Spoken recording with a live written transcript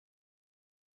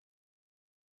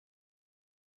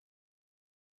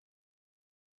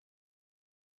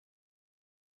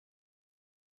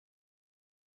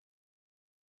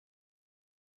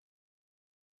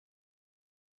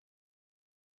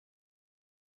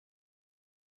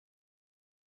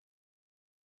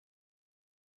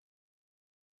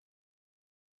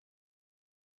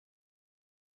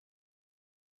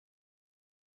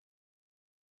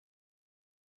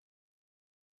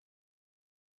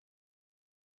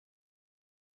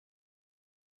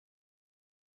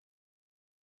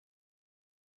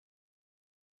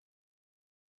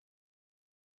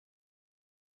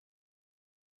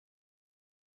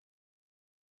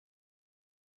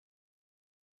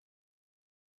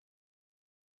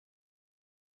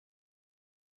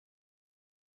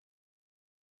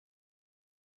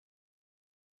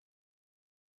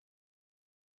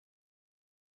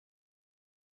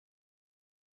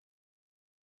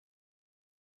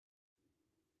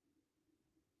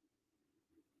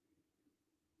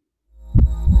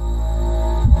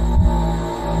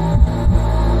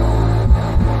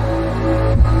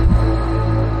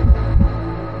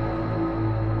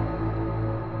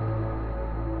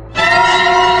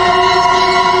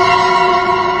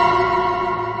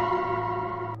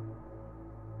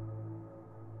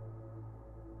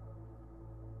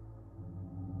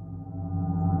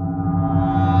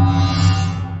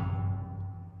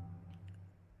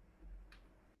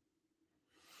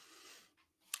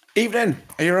Evening.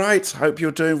 Are you right? Hope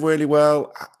you're doing really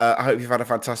well. I hope you've had a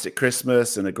fantastic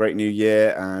Christmas and a great New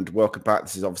Year. And welcome back.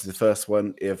 This is obviously the first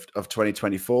one of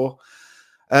 2024.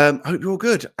 I hope you're all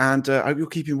good, and I hope you're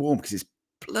keeping warm because it's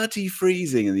bloody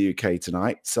freezing in the UK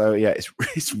tonight. So yeah,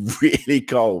 it's really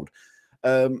cold.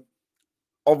 Um,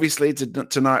 Obviously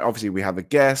tonight, obviously we have a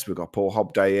guest. We've got Paul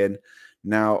Hobday in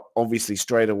now. Obviously,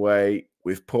 straight away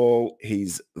with Paul,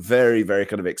 he's very, very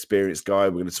kind of experienced guy.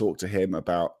 We're going to talk to him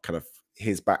about kind of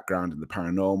his background in the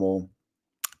paranormal,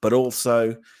 but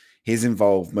also his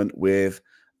involvement with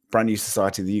brand new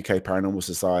society, the UK Paranormal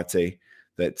Society,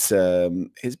 that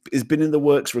has been in the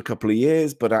works for a couple of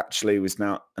years, but actually was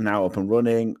now up and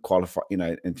running, qualified,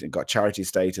 and got charity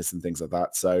status and things like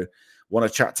that. So, want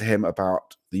to chat to him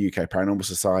about the UK Paranormal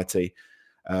Society,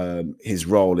 his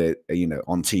role,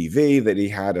 on TV that he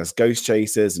had as ghost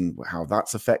chasers, and how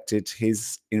that's affected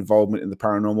his involvement in the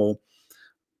paranormal.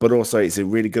 But also, it's a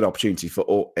really good opportunity for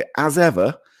all, as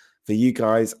ever, for you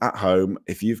guys at home.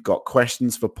 If you've got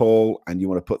questions for Paul and you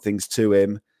want to put things to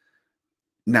him,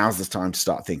 now's the time to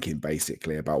start thinking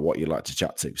basically about what you'd like to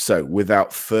chat to. So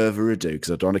without further ado, because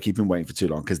I don't want to keep him waiting for too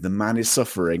long, because the man is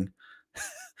suffering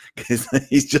because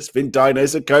he's just been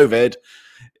diagnosed with COVID.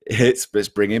 Let's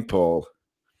bring in Paul.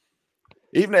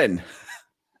 Evening.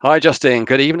 Hi, Justin.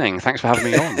 Good evening. Thanks for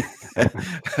having me on.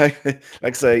 Like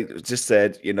I say, just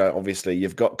said, obviously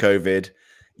you've got COVID.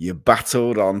 You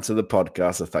battled on to the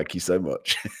podcast, so thank you so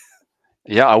much.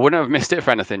 Yeah, I wouldn't have missed it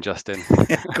for anything, Justin.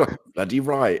 God, bloody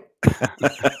right.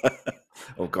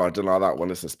 Oh God, I don't like that one.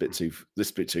 This is a bit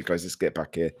too close. Let's get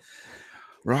back here.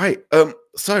 Right.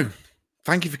 So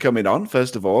thank you for coming on.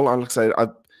 First of all, I'll say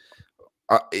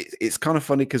it's kind of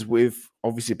funny because we've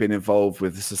obviously been involved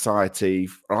with the society.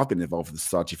 I've been involved with the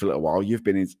society for a little while. You've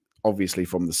been obviously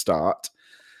from the start.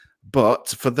 But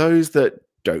for those that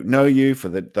don't know you, for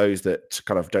those that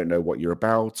kind of don't know what you're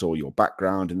about or your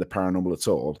background in the paranormal at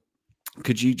all,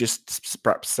 could you just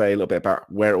perhaps say a little bit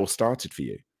about where it all started for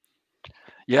you?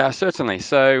 Yeah, certainly.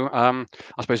 So I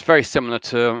suppose very similar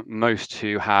to most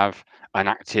who have an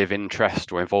active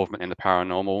interest or involvement in the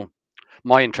paranormal.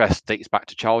 My interest dates back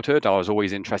to childhood. I was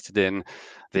always interested in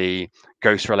the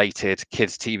ghost-related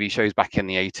kids' TV shows back in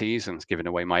the 80s, and it's giving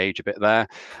away my age a bit there.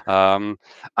 Right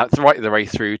the way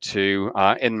through to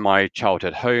in my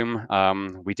childhood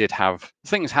home, we did have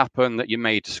things happen that you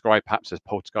may describe perhaps as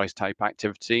poltergeist-type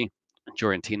activity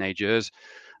during teenage years.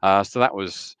 So that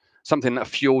was something that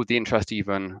fueled the interest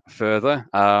even further.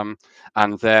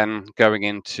 And then going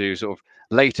into sort of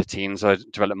later teens, I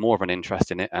developed more of an interest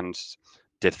in it and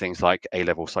did things like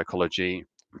A-level psychology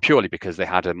purely because they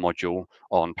had a module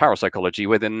on parapsychology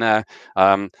within there.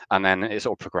 And then it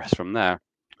sort of progressed from there.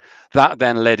 That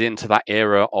then led into that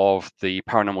era of the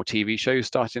paranormal TV shows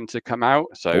starting to come out.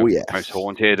 So Most yes.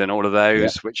 Haunted and all of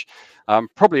those, which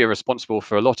probably are responsible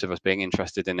for a lot of us being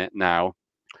interested in it now.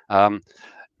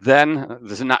 Then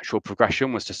there's a natural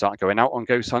progression was to start going out on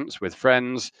ghost hunts with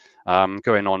friends,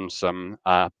 going on some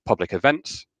public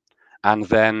events. And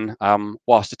then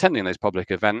whilst attending those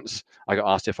public events, I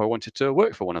got asked if I wanted to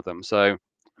work for one of them. So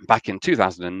back in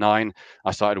 2009,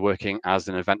 I started working as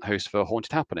an event host for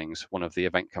Haunted Happenings, one of the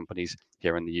event companies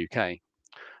here in the UK.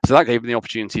 So that gave me the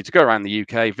opportunity to go around the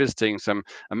UK, visiting some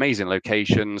amazing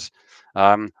locations,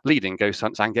 leading ghost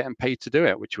hunts and getting paid to do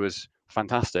it, which was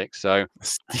fantastic. So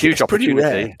huge It's pretty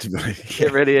rare. opportunity.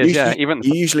 It really is. Yeah.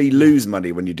 You usually lose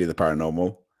money when you do the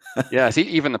paranormal. Yeah. See,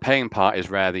 even the paying part is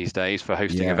rare these days for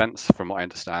hosting Yeah. events, from what I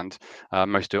understand.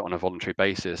 Most do it on a voluntary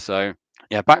basis. So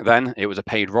yeah, back then it was a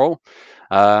paid role,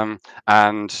 and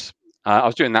I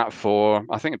was doing that for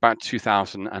I think about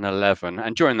 2011,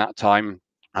 and during that time.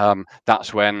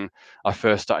 That's when I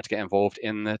first started to get involved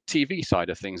in the TV side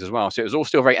of things as well. So it was all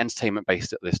still very entertainment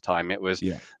based at this time. It was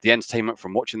the entertainment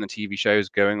from watching the TV shows,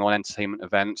 going on entertainment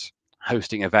events,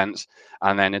 hosting events.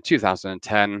 And then in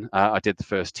 2010, I did the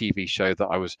first TV show that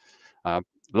I was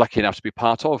lucky enough to be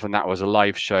part of. And that was a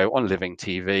live show on Living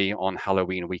TV on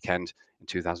Halloween weekend in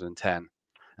 2010.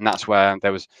 And that's where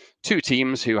there was two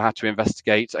teams who had to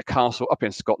investigate a castle up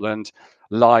in Scotland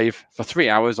live for 3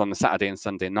 hours on the Saturday and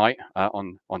Sunday night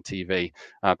on TV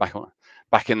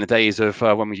back in the days of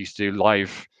when we used to do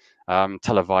live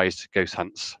televised ghost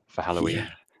hunts for Halloween. Yeah.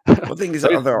 Well, the thing is,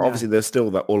 obviously, there's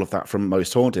still all of that from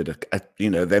Most Haunted.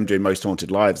 Them doing Most Haunted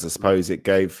lives. I suppose it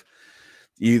gave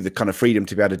you the kind of freedom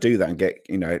to be able to do that and get,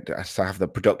 to have the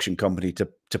production company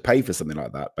to pay for something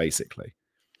like that, basically.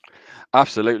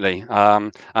 Absolutely.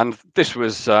 And this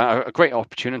was a great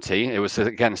opportunity. It was,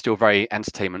 again, still very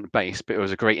entertainment based, but it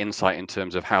was a great insight in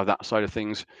terms of how that side of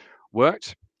things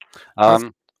worked.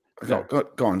 Go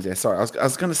on. Yeah, sorry. I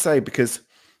was going to say, because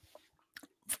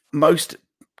most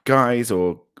guys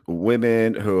or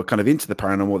women who are kind of into the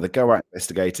paranormal. They go out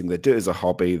investigating. They do it as a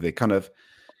hobby. They kind of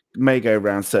may go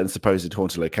around certain supposed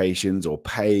haunted locations or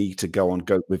pay to go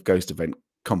with ghost event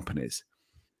companies.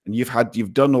 And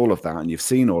you've done all of that and you've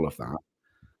seen all of that.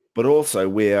 But also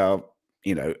we are,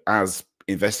 you know, as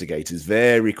investigators,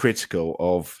 very critical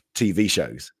of TV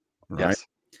shows, right? Yes.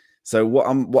 So what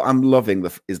I'm loving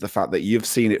is the fact that you've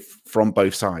seen it from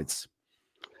both sides.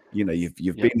 You know, you've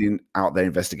been out there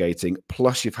investigating,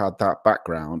 plus you've had that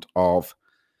background of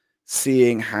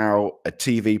seeing how a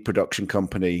TV production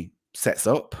company sets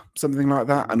up something like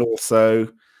that, and also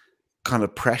kind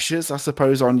of pressures, I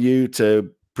suppose, on you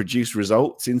to produce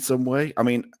results in some way. I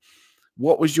mean,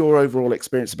 what was your overall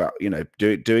experience about, you know,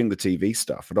 doing the TV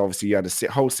stuff? And obviously you had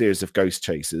a whole series of Ghost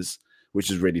Chasers, which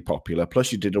is really popular.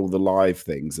 Plus you did all the live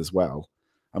things as well.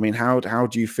 I mean, how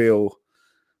do you feel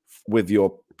with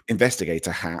your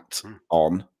investigator hat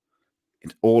on,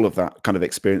 all of that kind of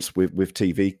experience with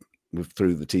TV,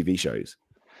 through the TV shows?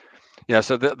 Yeah,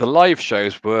 so the live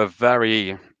shows were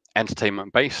very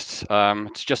entertainment based. To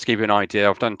just give you an idea,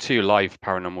 I've done 2 live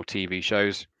paranormal TV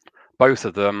shows, both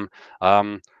of them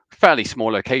fairly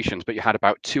small locations, but you had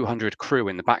about 200 crew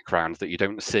in the background that you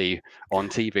don't see on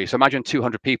TV. So imagine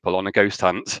 200 people on a ghost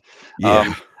hunt.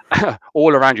 Yeah.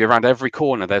 All around you, around every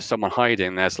corner, there's someone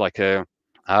hiding. There's like a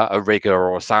rigger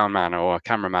or a sound man or a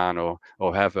cameraman or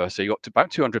whoever. So you got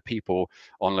about 200 people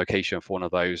on location for one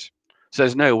of those. So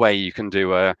there's no way you can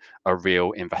do a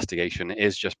real investigation. It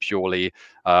is just purely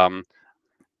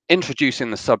introducing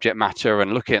the subject matter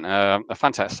and looking at a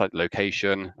fantastic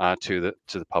location to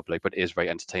the public, but it is very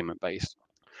entertainment based.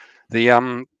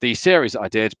 The series that I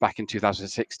did back in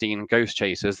 2016, Ghost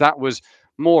Chasers, that was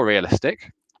more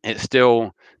realistic. It's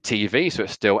still TV, so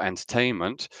it's still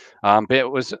entertainment, but it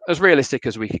was as realistic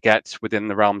as we could get within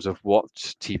the realms of what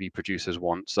TV producers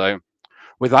want. So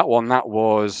with that one, that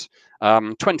was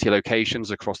 20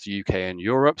 locations across the UK and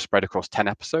Europe, spread across 10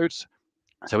 episodes.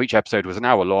 So each episode was an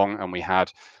hour long, and we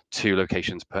had 2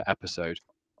 locations per episode.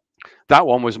 That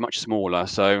one was much smaller.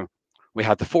 So we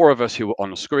had the 4 of us who were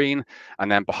on the screen,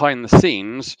 and then behind the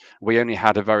scenes, we only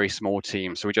had a very small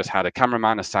team. So we just had a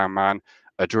cameraman, a sound man,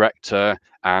 a director,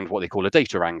 and what they call a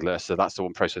data wrangler. So that's the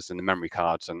one processing the memory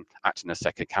cards and acting as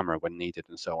second camera when needed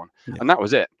and so on. Yeah. And that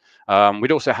was it.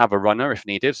 We'd also have a runner if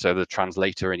needed, so the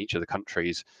translator in each of the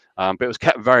countries, but it was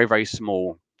kept very, very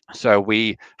small. So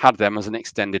we had them as an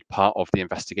extended part of the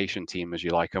investigation team, as you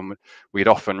like, and we'd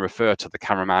often refer to the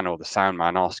cameraman or the sound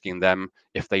man, asking them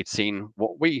if they'd seen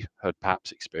what we had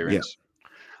perhaps experienced.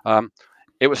 Yeah.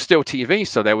 It was still TV,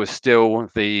 so there was still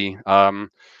the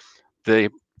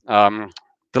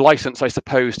license, I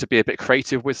suppose, to be a bit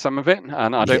creative with some of it.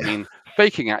 And I don't mean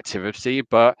faking activity,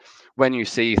 but when you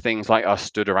see things like us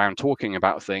stood around talking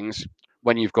about things,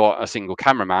 when you've got a single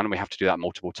cameraman, we have to do that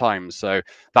multiple times. So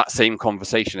that same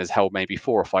conversation is held maybe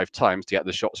 4 or 5 times to get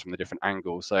the shots from the different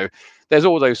angles. So there's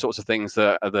all those sorts of things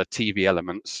that are the TV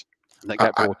elements that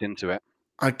get brought into it.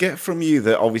 I get from you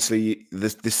that obviously the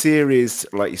series,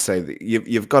 like you say, that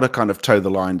you've got to kind of toe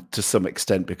the line to some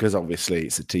extent, because obviously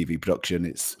it's a TV production,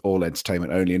 it's all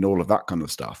entertainment only and all of that kind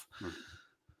of stuff.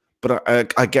 But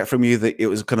I get from you that it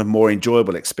was a kind of more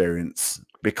enjoyable experience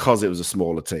because it was a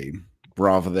smaller team,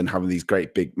 rather than having these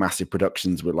great big massive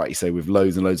productions with, like you say, with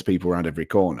loads and loads of people around every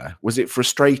corner. Was it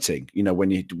frustrating, you know, when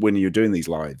you're doing these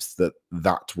lives,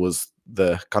 that was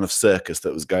the kind of circus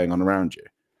that was going on around you?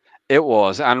 It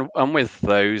was, and with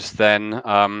those, then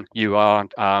you are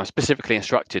specifically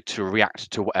instructed to react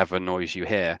to whatever noise you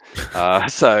hear.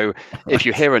 So if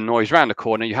you hear a noise around the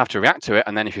corner, you have to react to it,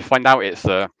 and then if you find out it's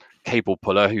the cable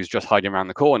puller who's just hiding around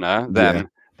the corner, then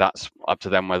that's up to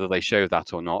them whether they show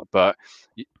that or not. But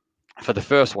for the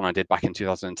first one I did back in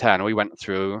 2010, we went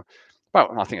through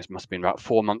about, I think it must have been about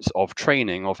 4 months of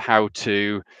training of how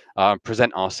to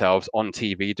present ourselves on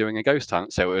TV doing a ghost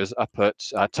hunt. So it was up at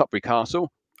Tutbury Castle.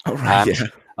 Oh, right,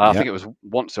 and I think it was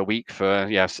once a week for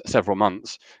several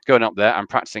months, going up there and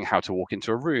practicing how to walk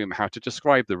into a room, how to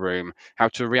describe the room, how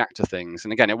to react to things.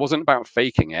 And again, it wasn't about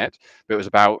faking it, but it was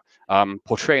about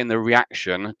portraying the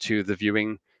reaction to the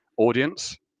viewing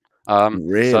audience.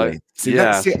 Really? See,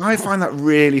 I find that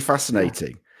really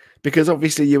fascinating, because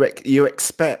obviously you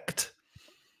expect,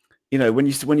 you know, when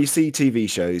you see TV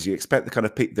shows, you expect the kind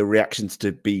of the reactions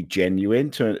to be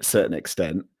genuine to a certain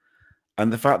extent.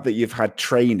 And the fact that you've had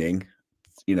training,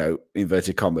 you know,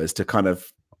 inverted commas, to kind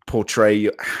of portray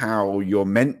how you're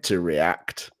meant to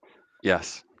react,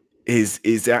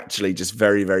 is actually just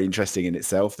very, very interesting in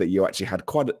itself. That you actually had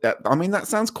I mean, that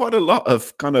sounds quite a lot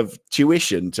of kind of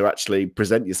tuition to actually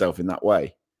present yourself in that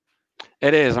way.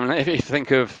 It is. I mean, if you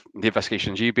think of the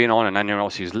investigations you've been on, and anyone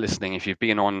else who's listening, if you've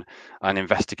been on an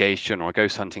investigation or a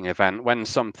ghost hunting event, when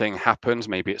something happens,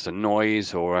 maybe it's a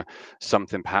noise or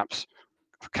something perhaps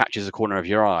catches a corner of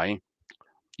your eye,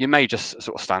 you may just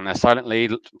sort of stand there silently,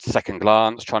 second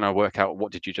glance, trying to work out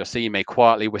what did you just see. You may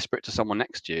quietly whisper it to someone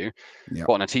next to you. Yeah.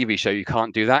 But on a TV show, you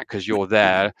can't do that because you're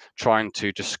there trying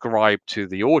to describe to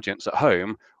the audience at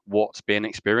home what's being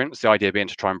experienced. The idea being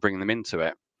to try and bring them into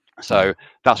it. Yeah. So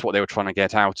that's what they were trying to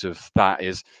get out of that,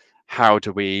 is how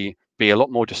do we be a lot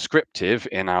more descriptive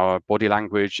in our body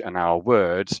language and our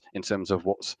words in terms of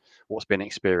what's been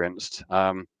experienced.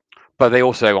 But they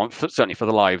also, certainly for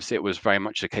the lives, it was very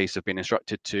much a case of being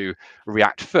instructed to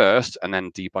react first and then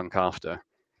debunk after.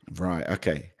 Right.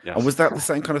 Okay. And Yes. was that the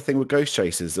same kind of thing with Ghost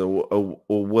Chasers, or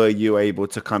were you able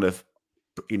to kind of,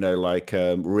 like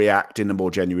react in a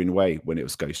more genuine way when it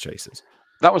was Ghost Chasers?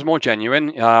 That was more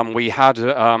genuine. We had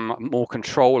more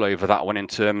control over that one in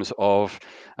terms of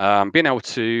being able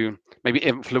to maybe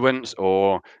influence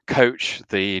or coach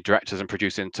the directors and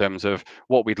producers in terms of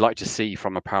what we'd like to see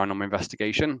from a paranormal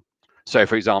investigation. So,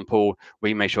 for example,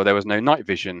 we made sure there was no night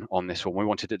vision on this one. We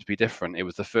wanted it to be different. It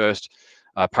was the first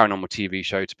paranormal TV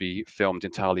show to be filmed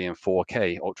entirely in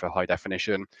 4K, ultra high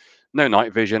definition, no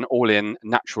night vision, all in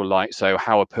natural light. So,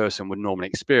 how a person would normally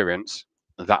experience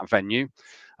that venue.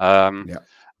 Um, Yeah.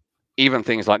 Even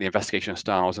things like the investigation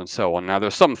styles and so on. Now, there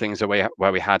are some things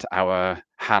where we had our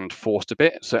hand forced a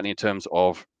bit, certainly in terms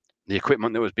of the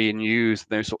equipment that was being used,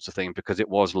 those sorts of things, because it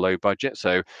was low budget.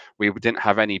 So we didn't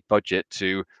have any budget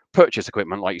to purchase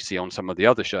equipment like you see on some of the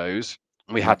other shows.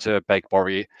 We Yeah. had to beg,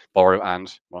 borrow,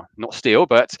 and, well, not steal,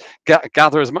 but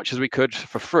gather as much as we could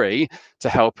for free to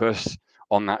help us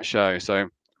on that show. So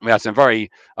we had some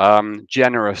very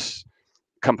generous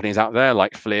companies out there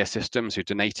like FLIR Systems, who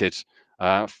donated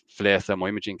FLIR thermal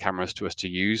imaging cameras to us to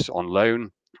use on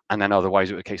loan. And then otherwise,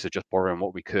 it was a case of just borrowing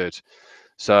what we could.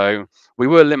 So we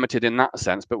were limited in that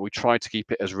sense, but we tried to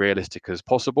keep it as realistic as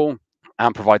possible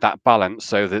and provide that balance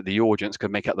so that the audience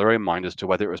could make up their own mind as to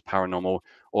whether it was paranormal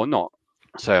or not.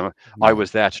 So I Yeah.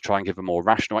 was there to try and give a more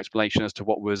rational explanation as to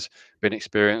what was being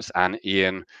experienced, and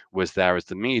Ian was there as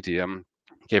the medium,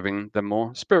 giving the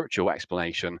more spiritual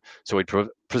explanation. So we'd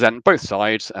present both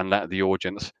sides and let the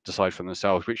audience decide for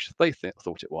themselves which they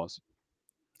thought it was.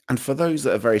 And for those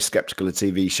that are very skeptical of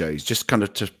TV shows, just kind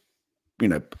of to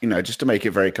just to make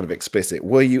it very kind of explicit,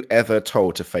 were you ever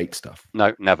told to fake stuff?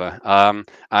 No, never. And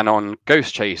on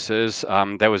Ghost Chasers,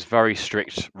 there was very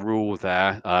strict rule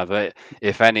there that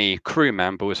if any crew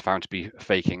member was found to be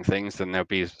faking things, then there'd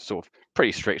be sort of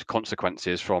pretty strict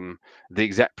consequences from the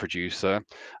exec producer,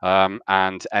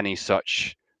 and any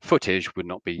such footage would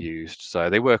not be used.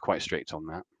 So they were quite strict on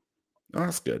that. Oh,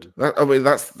 that's good. I mean,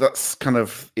 that's kind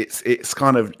of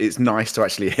it's nice to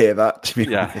actually hear that, to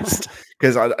be Yeah. honest,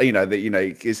 because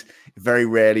because very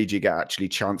rarely do you get actually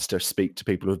chance to speak to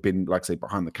people who've been, like I say,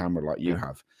 behind the camera like you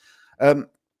Yeah. have.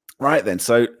 Right then,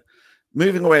 so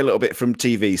moving away a little bit from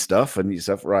TV stuff and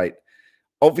yourself, right?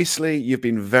 Obviously, you've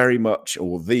been very much,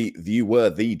 or you were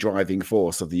the driving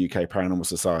force of the UK Paranormal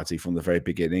Society from the very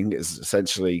beginning. It's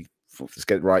essentially, let's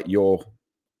get it right, your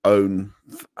own,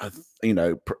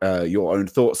 your own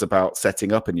thoughts about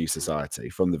setting up a new society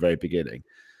from the very beginning.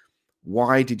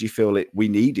 Why did you feel we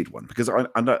needed one? Because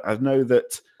I know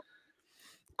that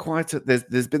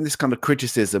there's been this kind of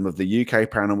criticism of the UK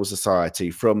Paranormal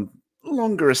Society from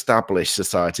longer established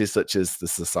societies such as the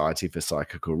Society for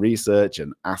Psychical Research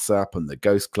and ASAP and the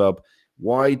Ghost Club.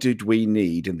 Why did we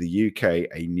need in the UK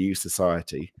a new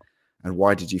society, and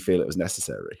why did you feel it was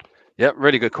necessary? Yeah,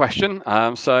 really good question.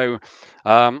 I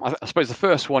suppose the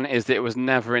first one is that it was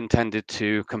never intended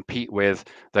to compete with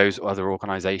those other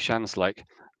organisations like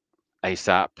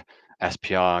ASAP,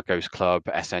 SPR, Ghost Club,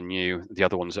 SNU, the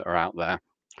other ones that are out there.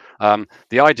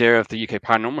 The idea of the UK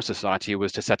Paranormal Society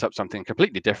was to set up something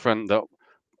completely different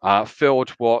that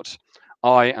filled what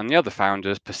I and the other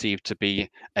founders perceived to be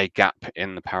a gap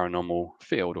in the paranormal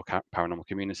field or paranormal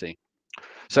community.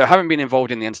 So, having been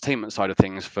involved in the entertainment side of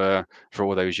things for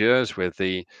all those years with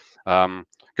the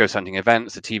ghost hunting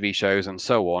events, the TV shows, and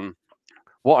so on,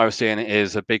 what I was seeing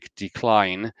is a big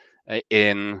decline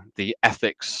in the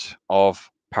ethics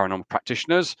of paranormal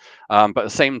practitioners. But at the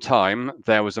same time,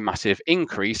 there was a massive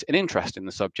increase in interest in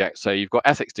the subject. So you've got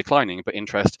ethics declining, but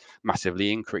interest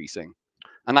massively increasing.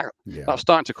 And Yeah, that's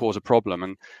starting to cause a problem.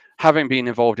 And having been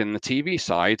involved in the TV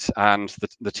side, and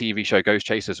the TV show Ghost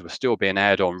Chasers was still being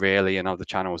aired on Really and other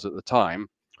channels at the time,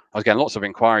 I was getting lots of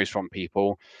inquiries from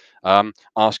people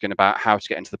asking about how to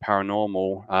get into the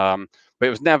paranormal. But it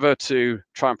was never to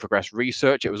try and progress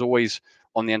research. It was always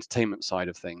on the entertainment side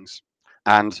of things.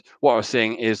 And what I was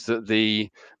seeing is that the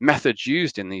methods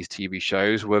used in these TV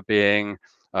shows were being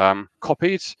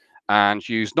copied and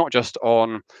used not just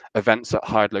on events at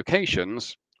hired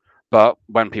locations, but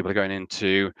when people are going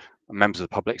into members of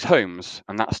the public's homes.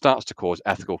 And that starts to cause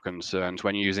ethical concerns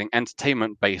when using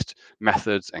entertainment-based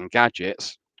methods and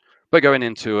gadgets, but going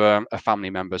into a family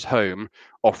member's home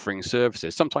offering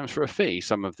services, sometimes for a fee.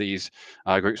 Some of these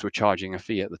groups were charging a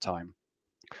fee at the time.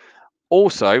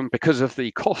 Also, because of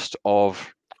the cost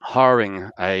of hiring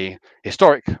a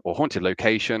historic or haunted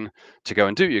location to go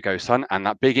and do your ghost hunt, and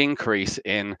that big increase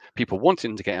in people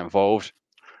wanting to get involved,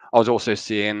 I was also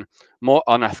seeing more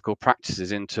unethical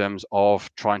practices in terms of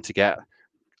trying to get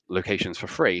locations for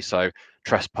free. So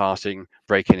trespassing,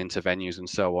 breaking into venues, and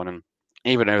so on. And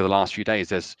even over the last few days,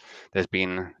 there's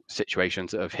been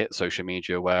situations that have hit social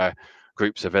media where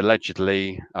groups have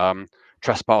allegedly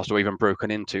trespassed or even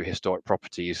broken into historic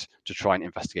properties to try and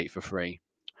investigate for free.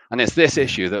 And it's this Yeah.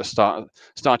 issue that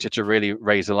started to really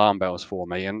raise alarm bells for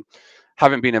me. And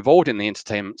having been involved in the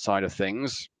entertainment side of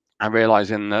things and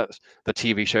realizing that the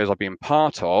TV shows I've been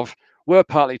part of were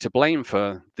partly to blame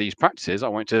for these practices, I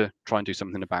wanted to try and do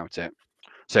something about it.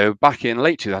 So back in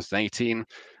late 2018,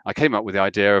 I came up with the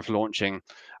idea of launching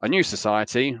a new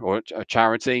society or a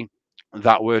charity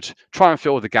that would try and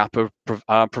fill the gap of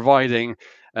providing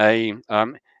a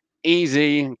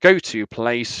easy go-to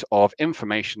place of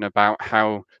information about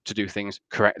how to do things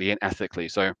correctly and ethically.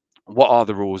 So what are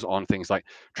the rules on things like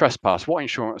trespass? What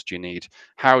insurance do you need?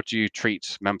 How do you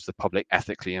treat members of the public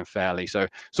ethically and fairly? So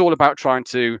it's all about trying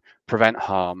to prevent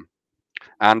harm.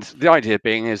 And the idea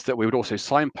being is that we would also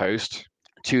signpost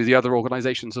to the other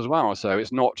organizations as well. So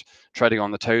it's not treading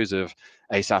on the toes of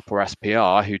ASAP or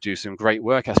SPR, who do some great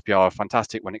work. SPR are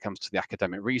fantastic when it comes to the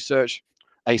academic research.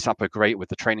 ASAP are great with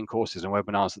the training courses and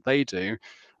webinars that they do.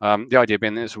 The idea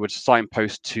being that this would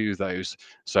signpost to those.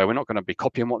 So we're not going to be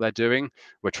copying what they're doing.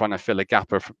 We're trying to fill a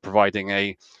gap of providing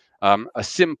a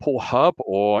simple hub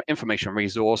or information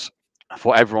resource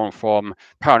for everyone from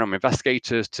paranormal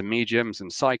investigators to mediums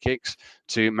and psychics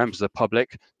to members of the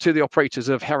public to the operators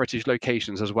of heritage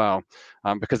locations as well,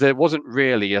 because there wasn't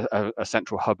really a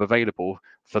central hub available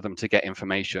for them to get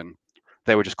information.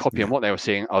 They were just copying Yeah. what they were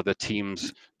seeing other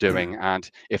teams doing, and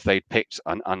if they'd picked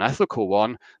an unethical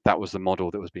one, that was the model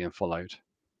that was being followed.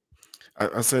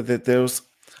 I said that there was,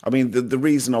 I mean, the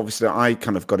reason obviously I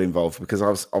kind of got involved because I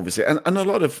was obviously, and a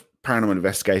lot of paranormal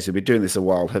investigators who've been doing this a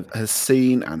while has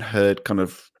seen and heard kind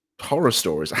of horror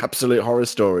stories, absolute horror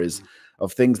stories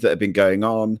of things that have been going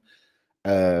on,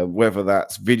 whether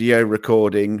that's video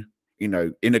recording, you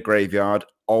know, in a graveyard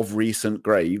of recent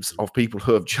graves of people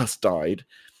who have just died.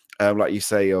 Like you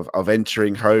say, of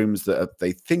entering homes that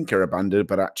they think are abandoned,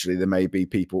 but actually there may be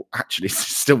people actually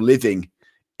still living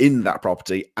in that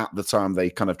property at the time they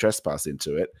kind of trespass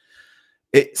into it.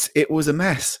 It was a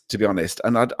mess, to be honest,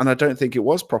 and I don't think it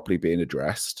was properly being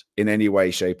addressed in any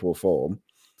way, shape, or form.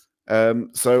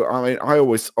 So I mean, I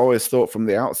always thought from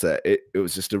the outset it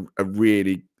was just a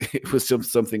really it was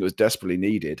something that was desperately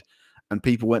needed, and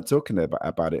people weren't talking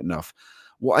about it enough.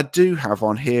 What I do have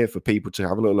on here for people to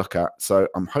have a little look at, so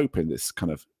I'm hoping this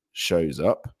kind of shows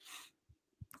up.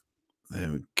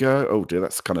 There we go. Oh dear,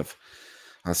 that's kind of,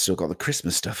 I've still got the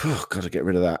Christmas stuff. Oh, got to get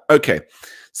rid of that. Okay,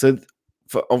 so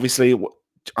for obviously,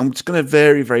 I'm just going to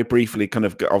very, very briefly kind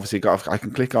of obviously I can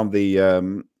click on the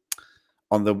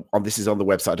this is on the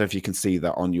website. I don't know if you can see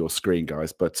that on your screen,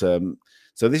 guys, but so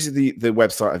this is the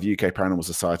website of UK Paranormal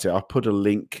Society. I'll put a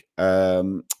link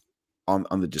on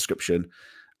the description,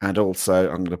 and also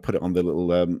I'm going to put it on the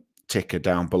little ticker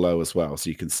down below as well, so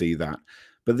you can see that.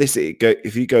 But this,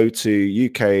 if you go to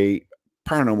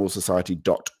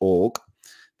ukparanormalsociety.org,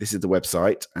 this is the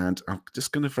website, and I'm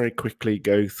just going to very quickly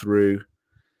go through.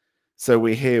 So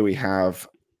we have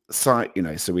site, you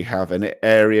know, so we have an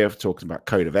area of talking about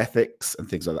code of ethics and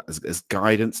things like that as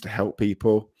guidance to help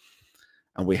people,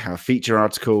 and we have feature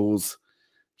articles,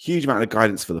 huge amount of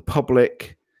guidance for the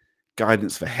public,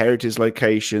 guidance for heritage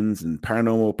locations and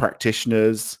paranormal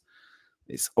practitioners.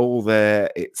 It's all there.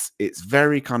 It's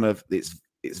very kind of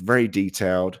it's very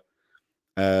detailed.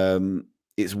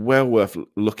 It's well worth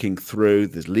looking through.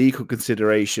 There's legal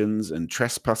considerations and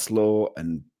trespass law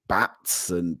and bats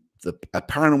and a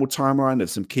paranormal timeline of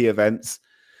some key events.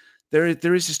 There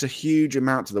is just a huge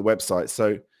amount to the website.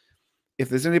 So if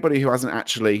there's anybody who hasn't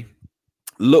actually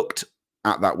looked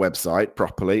at that website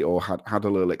properly or had a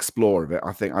little explore of it,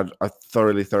 I think I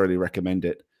thoroughly recommend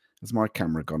it. Has my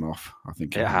camera gone off? I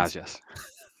think It has, yes.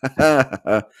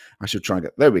 I should try and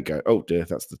get, there we go. Oh dear,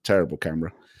 that's the terrible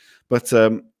camera. But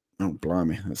oh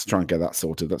blimey, let's try and get that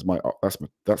sorted. That's my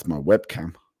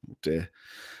webcam. Oh dear.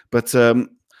 But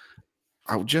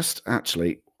I'll just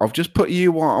put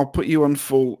you on. I'll put you on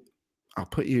full. I'll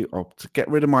to get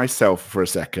rid of myself for a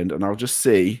second, and I'll just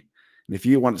see. And if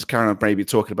you want to carry on, maybe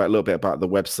talking about a little bit about the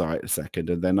website a second,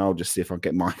 and then I'll just see if I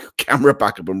get my camera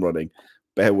back up and running.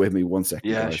 Bear with me 1 second,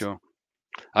 Yeah, guys. sure.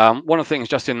 One of the things,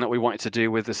 Justin, that we wanted to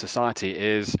do with the society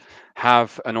is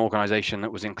have an organisation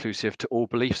that was inclusive to all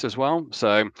beliefs as well.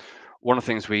 So one of the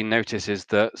things we notice is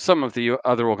that some of the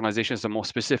other organisations are more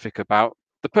specific about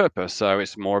the purpose. So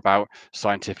it's more about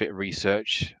scientific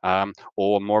research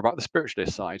or more about the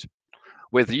spiritualist side.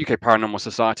 With the UK Paranormal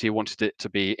Society, wanted it to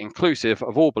be inclusive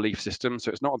of all belief systems.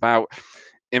 So it's not about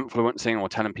influencing or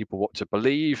telling people what to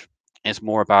believe. It's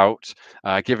more about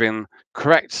giving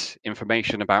correct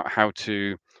information about how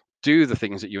to do the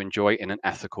things that you enjoy in an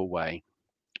ethical way.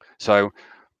 So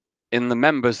in the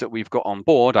members that we've got on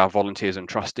board, our volunteers and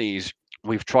trustees,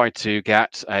 we've tried to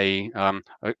get a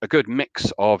good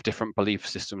mix of different belief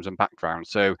systems and backgrounds.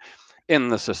 So in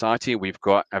the society, we've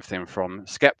got everything from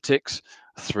skeptics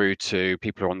through to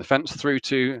people who are on the fence, through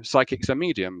to psychics and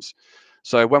mediums.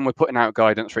 So when we're putting out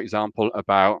guidance, for example,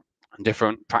 about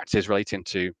different practices relating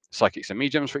to psychics and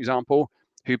mediums, for example,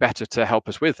 who better to help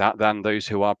us with that than those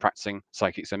who are practicing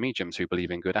psychics and mediums who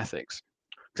believe in good ethics?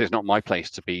 Because it's not my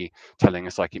place to be telling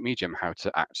a psychic medium how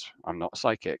to act. I'm not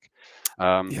psychic.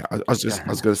 Yeah, I was Yeah,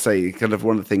 going to say, kind of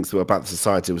one of the things about the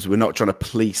society was we're not trying to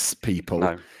police people.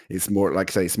 no. It's more, like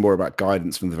I say, it's more about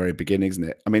guidance from the very beginning, isn't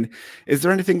it? I mean, is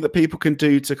there anything that people can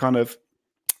do to kind of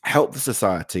help the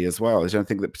society as well? Is there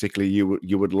anything that particularly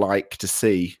you would like to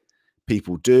see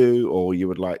people do, or you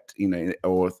would like,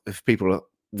 or if people are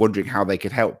wondering how they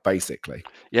could help, basically?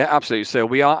 Yeah, absolutely. So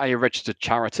we are a registered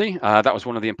charity. That was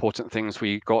one of the important things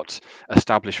we got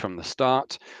established from the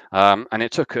start. And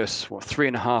it took us,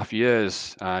 3.5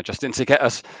 years, Justin, to get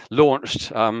us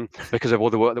launched because of all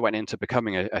the work that went into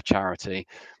becoming a charity.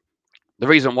 The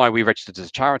reason why we registered as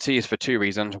a charity is for two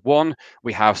reasons. One,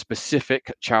 we have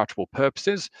specific charitable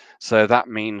purposes. So that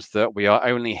means that we are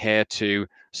only here to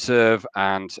serve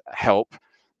and help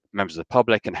members of the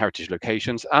public and heritage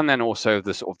locations, and then also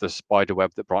the sort of the spider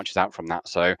web that branches out from that.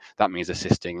 So that means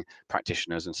assisting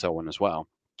practitioners and so on as well.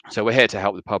 So we're here to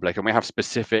help the public, and we have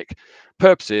specific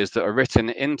purposes that are written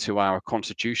into our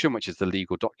constitution, which is the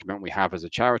legal document we have as a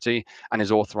charity and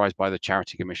is authorised by the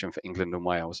Charity Commission for England and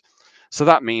Wales. So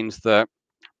that means that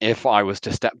if I was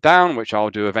to step down, which I'll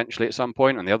do eventually at some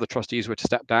point, and the other trustees were to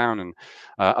step down and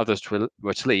others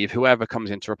were to leave, whoever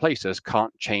comes in to replace us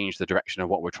can't change the direction of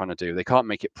what we're trying to do. They can't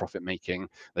make it profit making.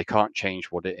 They can't change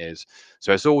what it is.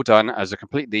 So it's all done as a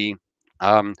completely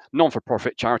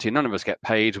non-for-profit charity. None of us get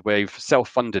paid. We've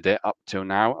self-funded it up till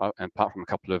now, apart from a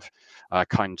couple of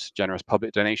kind, generous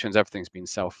public donations. Everything's been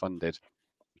self-funded.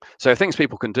 So things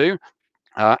people can do.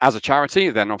 As a charity,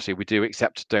 then obviously we do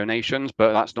accept donations,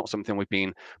 but that's not something we've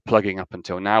been plugging up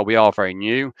until now. We are very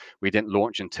new. We didn't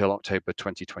launch until October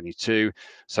 2022.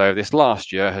 So this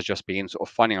last year has just been sort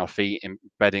of finding our feet,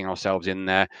 embedding ourselves in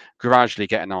there, gradually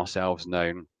getting ourselves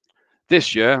known.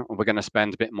 This year, we're going to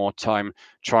spend a bit more time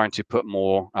trying to put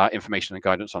more information and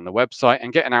guidance on the website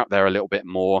and getting out there a little bit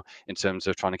more in terms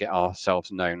of trying to get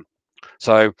ourselves known.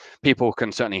 So people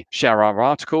can certainly share our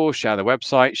articles, share the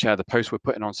website, share the posts we're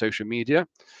putting on social media.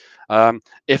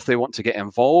 If they want to get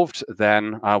involved,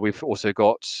 then we've also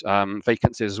got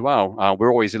vacancies as well.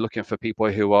 We're always looking for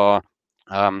people who are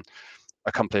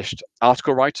accomplished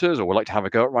article writers or would like to have a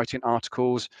go at writing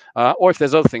articles, or if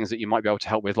there's other things that you might be able to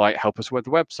help with, like help us with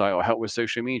the website or help with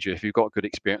social media. If you've got good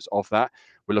experience of that,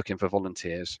 we're looking for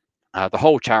volunteers. The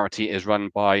whole charity is run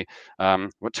by,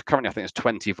 currently I think there's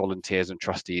 20 volunteers and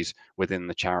trustees within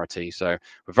the charity. So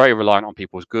we're very reliant on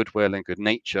people's goodwill and good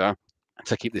nature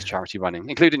to keep this charity running,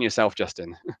 including yourself,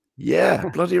 Justin. Yeah,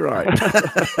 bloody right.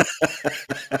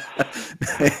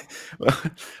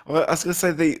 Well, I was going to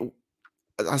say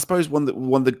I suppose one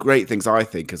of the great things I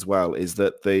think as well is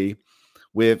that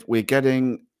we're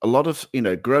getting a lot of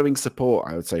growing support,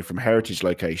 I would say, from heritage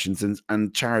locations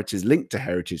and charities linked to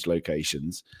heritage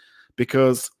locations,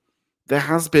 because there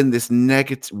has been this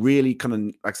negative, really kind of,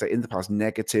 like I say, in the past,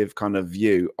 negative kind of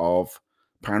view of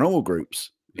paranormal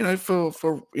groups,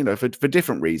 for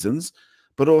different reasons,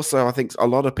 but also I think a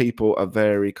lot of people are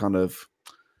very kind of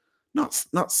not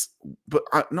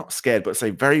scared, but say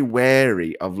very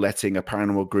wary of letting a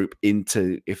paranormal group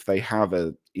into, if they have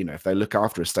if they look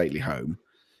after a stately home,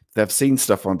 they've seen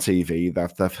stuff on TV,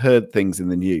 they've heard things in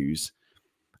the news,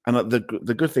 and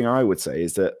the good thing I would say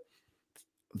is that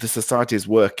the society is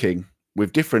working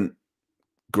with different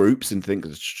groups and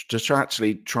things to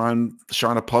actually try and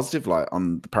shine a positive light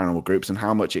on the paranormal groups and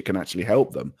how much it can actually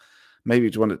help them. Maybe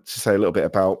you wanted to say a little bit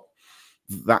about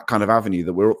that kind of avenue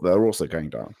that they're also going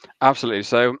down? Absolutely.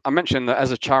 So I mentioned that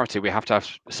as a charity, we have to have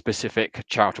specific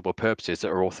charitable purposes that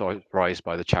are authorised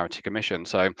by the Charity Commission.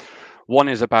 So one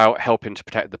is about helping to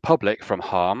protect the public from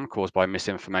harm caused by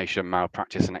misinformation,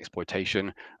 malpractice, and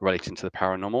exploitation relating to the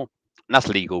paranormal. And that's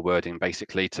legal wording,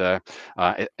 basically, to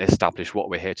establish what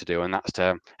we're here to do, and that's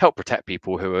to help protect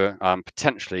people who are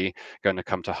potentially going to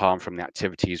come to harm from the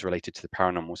activities related to the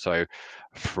paranormal, so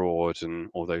fraud and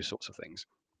all those sorts of things.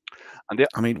 And the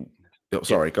I mean, oh,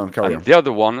 yeah. sorry, go on, carry And on. the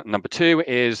other one, number two,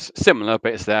 is similar,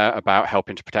 but it's there about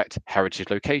helping to protect heritage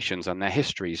locations and their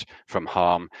histories from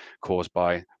harm caused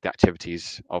by the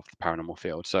activities of the paranormal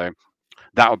field. So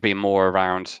that would be more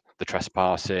around the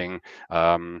trespassing,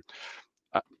 um,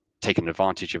 uh, taking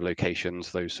advantage of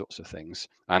locations, those sorts of things.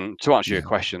 And to answer your Yeah,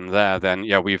 question there, then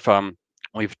yeah,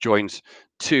 we've joined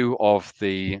two of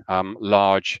the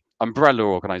large umbrella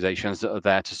organisations that are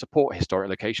there to support historic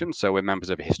locations. So we're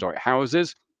members of historic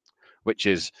houses, which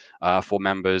is for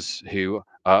members who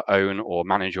own or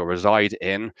manage or reside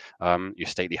in your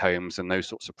stately homes and those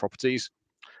sorts of properties.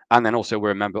 And then also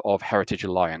we're a member of Heritage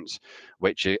Alliance,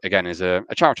 which again is a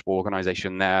charitable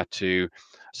organisation there to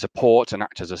support and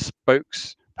act as a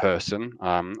spokesperson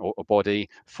or body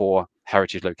for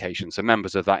heritage locations. So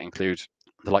members of that include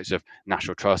the likes of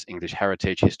National Trust, English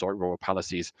Heritage, Historic Royal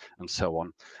Palaces, and so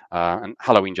on. And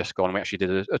Halloween just gone, we actually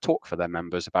did a talk for their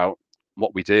members about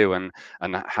what we do and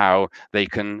how they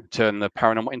can turn the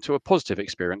paranormal into a positive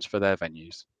experience for their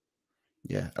venues.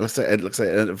 yeah. Let's say,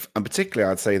 and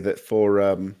particularly, I'd say that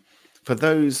for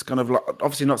those kind of like,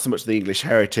 obviously not so much the English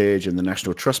heritage and the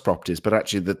National Trust properties, but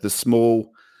actually the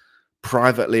small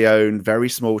privately owned, very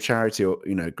small charity or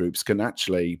groups can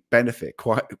actually benefit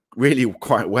quite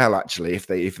well actually if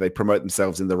they promote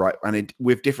themselves in the right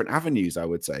with different avenues, I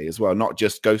would say as well, not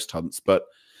just ghost hunts, but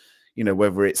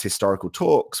whether it's historical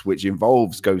talks, which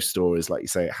involves ghost stories, like you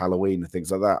say at Halloween and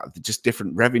things like that, just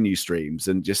different revenue streams,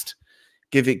 and just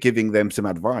giving them some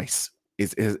advice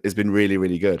has been really,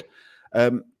 really good.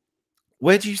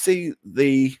 Where do you see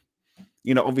the,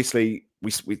 obviously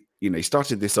we you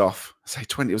started this off, say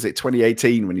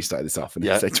 2018 when you started this off, and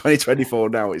Yeah, say 2024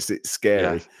 now, it's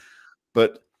yeah. scary.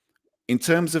 But in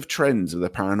terms of trends of the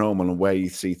paranormal and where you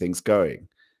see things going,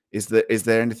 is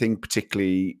there anything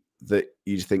particularly that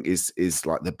you think is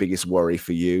like the biggest worry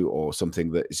for you, or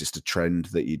something that is just a trend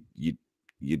that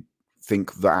you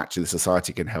think that actually the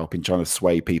society can help in trying to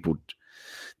sway people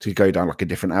to go down like a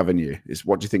different avenue?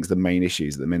 What do you think is the main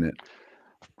issues at the minute?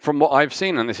 From what I've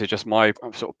seen, and this is just my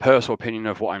sort of personal opinion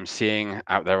of what I'm seeing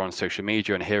out there on social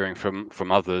media and hearing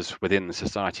from others within the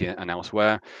society and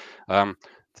elsewhere, um,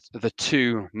 the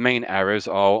two main areas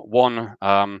are one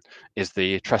is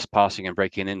the trespassing and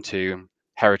breaking into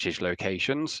heritage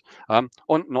locations,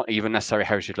 or not even necessarily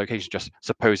heritage locations, just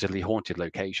supposedly haunted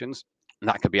locations. And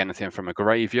that could be anything from a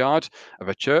graveyard of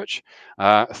a church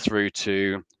through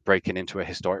to breaking into a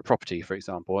historic property, for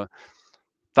example.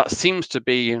 That seems to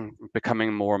be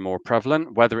becoming more and more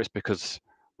prevalent, whether it's because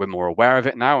we're more aware of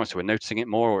it now and so we're noticing it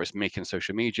more, or it's making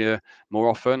social media more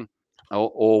often,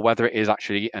 or whether it is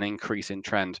actually an increase in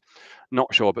trend.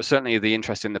 Not sure, but certainly the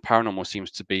interest in the paranormal seems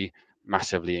to be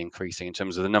massively increasing in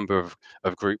terms of the number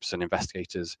of groups and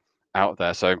investigators out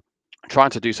there. So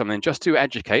trying to do something just to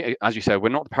educate, as you said, we're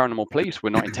not the paranormal police, we're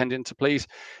not intending to police.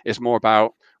 It's more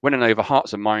about winning over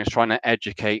hearts and minds, trying to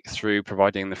educate through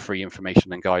providing the free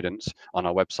information and guidance on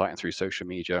our website and through social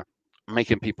media,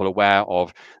 making people aware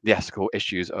of the ethical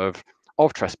issues of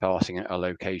trespassing at a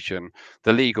location,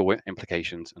 the legal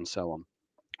implications, and so on.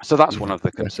 So that's one Yeah, of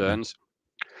the definitely. concerns.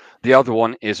 The other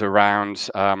one is around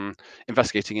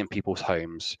investigating in people's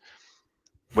homes,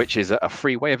 which is a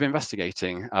free way of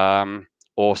investigating.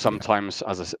 Or Yeah, sometimes,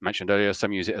 as I mentioned earlier,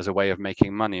 some use it as a way of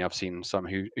making money. I've seen some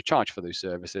who charge for those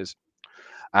services.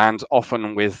 And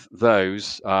often with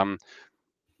those,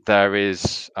 there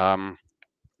is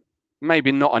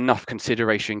maybe not enough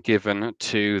consideration given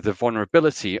to the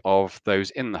vulnerability of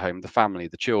those in the home, the family,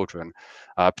 the children,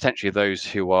 potentially those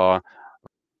who are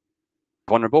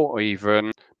vulnerable or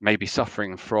even maybe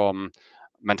suffering from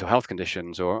mental health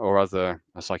conditions or other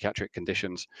psychiatric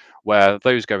conditions, where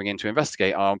those going in to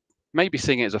investigate are maybe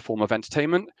seeing it as a form of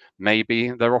entertainment.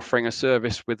 Maybe they're offering a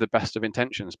service with the best of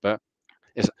intentions, but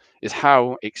is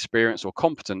how experienced or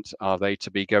competent are they to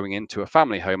be going into a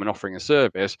family home and offering a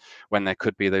service when there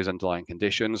could be those underlying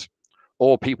conditions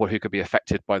or people who could be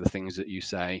affected by the things that you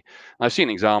say. I've seen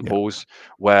yeah, examples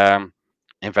where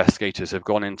investigators have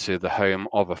gone into the home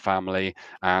of a family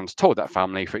and told that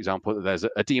family, for example, that there's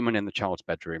a demon in the child's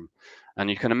bedroom. And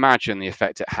you can imagine the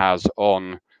effect it has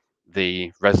on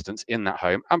the residents in that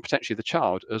home and potentially the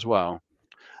child as well.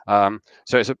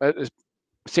 So it's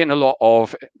seeing a lot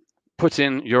of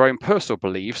putting your own personal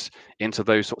beliefs into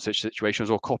those sorts of situations,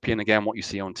 or copying again what you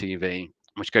see on TV,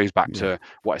 which goes back to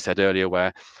what I said earlier,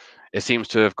 where it seems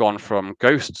to have gone from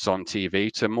ghosts on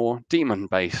TV to more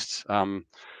demon-based.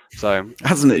 So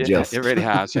Hasn't it yeah, just? it really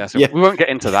has. Yeah. So Yeah. we won't get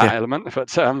into that Yeah. element, but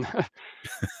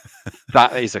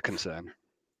that is a concern.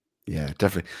 Yeah,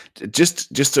 definitely.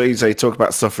 Just to say, talk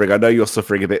about suffering. I know you're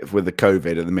suffering a bit with the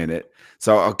COVID at the minute,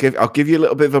 so I'll give you a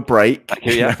little bit of a break. Thank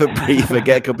you. Yeah. Have a breather,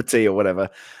 get a cup of tea or whatever.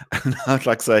 And I'd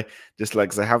like to say,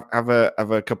 have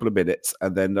a couple of minutes,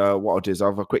 and then what I'll do is I'll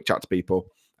have a quick chat to people,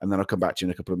 and then I'll come back to you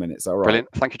in a couple of minutes. All right. Brilliant.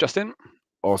 Thank you, Justin.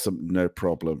 Awesome. No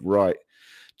problem. Right.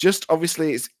 Just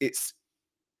obviously, it's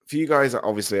for you guys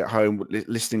obviously at home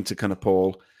listening to kind of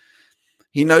Paul.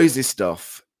 He knows his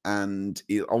stuff, and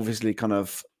he obviously kind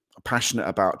of passionate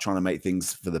about trying to make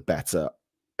things for the better.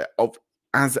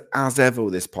 As ever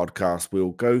with this podcast,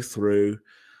 we'll go through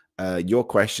your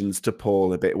questions to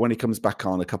Paul a bit when he comes back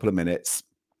on a couple of minutes.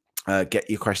 Get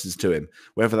your questions to him,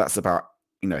 whether that's about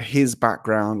his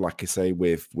background, like I say,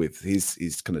 with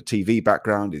his kind of TV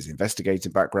background, his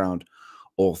investigative background,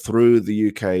 or through the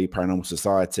UK Paranormal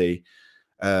Society.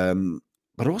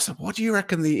 But also, what do you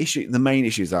reckon the main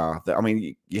issues are? That, I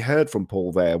mean, you heard from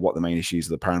Paul there what the main issues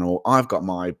of the paranormal. I've got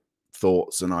my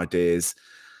thoughts and ideas.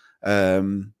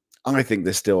 I think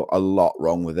there's still a lot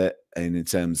wrong with it, and in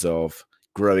terms of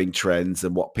growing trends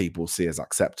and what people see as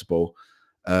acceptable.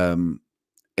 And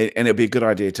it'd be a good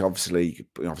idea to obviously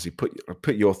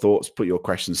put your thoughts, put your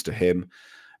questions to him,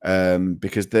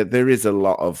 because there is a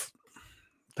lot of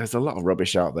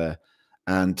rubbish out there.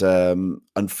 And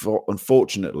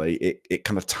unfortunately, it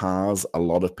kind of tars a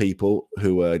lot of people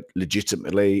who are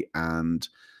legitimately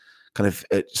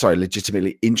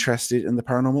legitimately interested in the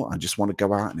paranormal and just want to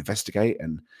go out and investigate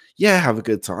and have a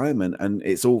good time, and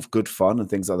it's all good fun and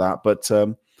things like that. But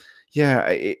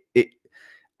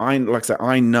like I said,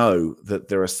 I know that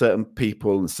there are certain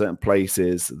people and certain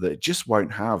places that just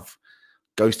won't have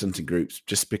ghost hunting groups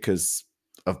just because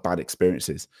of bad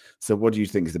experiences. So what do you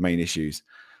think is the main issues?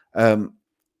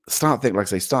 Start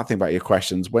thinking about your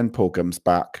questions. When Paul comes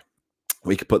back,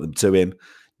 we could put them to him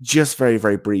just very,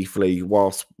 very briefly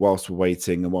whilst we're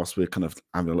waiting and whilst we're kind of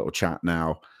having a little chat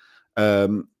now.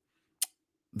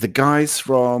 The guys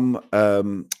from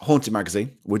Haunted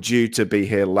Magazine were due to be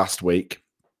here last week,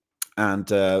 and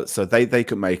so they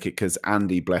could make it because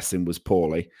Andy, bless him, was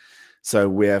poorly. So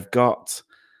we have got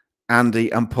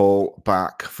Andy and Paul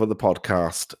back for the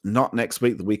podcast, not next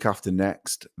week, the week after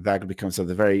next. They're going to become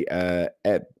the very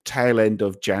tail end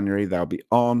of January. They'll be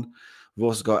on. We've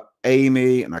also got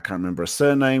Amy, and I can't remember her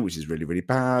surname, which is really, really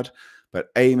bad. But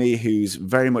Amy, who's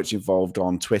very much involved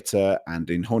on Twitter and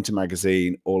in Haunted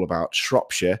Magazine, all about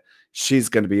Shropshire. She's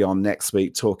going to be on next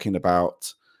week talking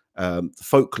about the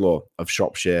folklore of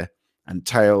Shropshire and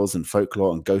tales and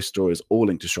folklore and ghost stories all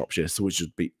linked to Shropshire, so which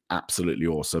would be absolutely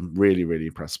awesome. Really, really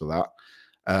impressed with that.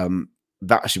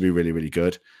 That should be really, really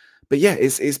good. But yeah,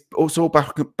 it's also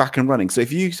back and running. So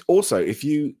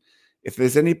if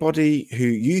there's anybody who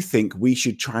you think we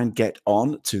should try and get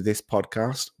on to this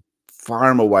podcast, fire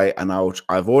them away. And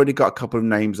I've already got a couple of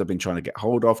names I've been trying to get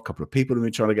hold of, a couple of people I've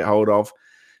been trying to get hold of,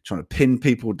 trying to pin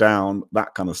people down,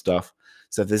 that kind of stuff.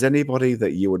 So if there's anybody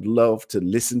that you would love to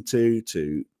listen to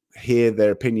hear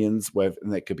their opinions,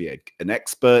 and it could be an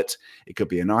expert, it could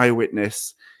be an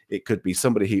eyewitness, it could be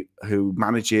somebody who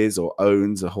manages or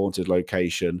owns a haunted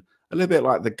location, a little bit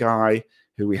like the guy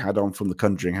who we had on from the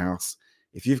Conjuring House.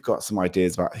 If you've got some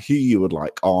ideas about who you would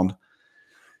like on,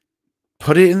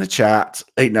 put it in the chat,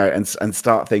 and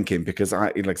start thinking, because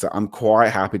like I said, I'm quite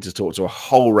happy to talk to a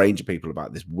whole range of people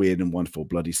about this weird and wonderful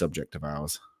bloody subject of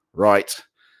ours. Right.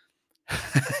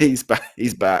 He's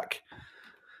back.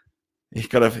 You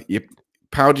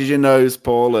powdered your nose,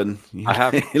 Paul, and I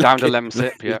have downed a lemon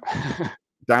sip. Yeah,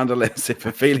 downed a lemon sip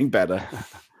and feeling better.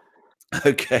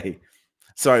 Okay,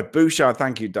 sorry, Bouchard.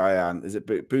 Thank you, Diane. Is it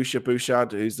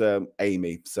Bouchard? Who's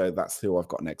Amy? So that's who I've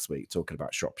got next week talking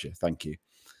about Shropshire. Thank you.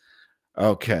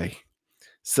 Okay,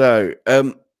 so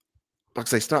I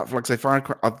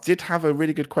did have a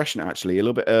really good question actually a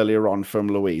little bit earlier on from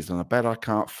Louise, and I bet I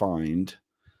can't find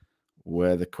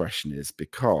where the question is,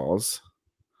 because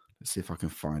let's see if I can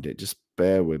find it. Just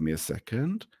bear with me a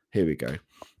second. Here we go.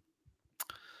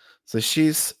 So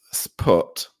she's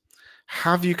put,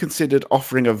 have you considered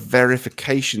offering a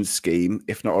verification scheme,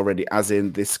 if not already, as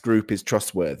in this group is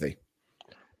trustworthy?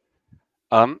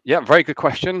 Yeah, very good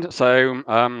question.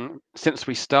 So since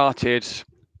we started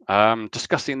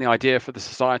discussing the idea for the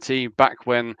society back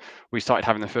when we started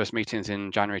having the first meetings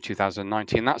in January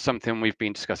 2019, that's something we've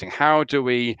been discussing. How do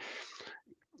we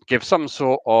give some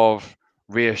sort of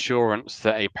reassurance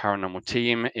that a paranormal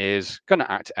team is going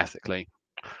to act ethically.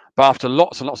 But after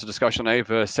lots and lots of discussion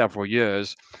over several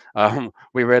years,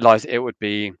 we realized it would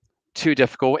be too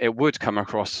difficult. It would come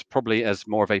across probably as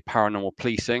more of a paranormal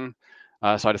policing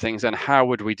side of things. And how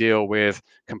would we deal with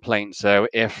complaints? So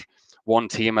if one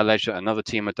team alleged that another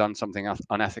team had done something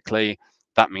unethically,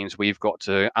 that means we've got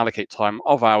to allocate time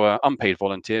of our unpaid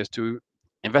volunteers to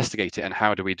investigate it. And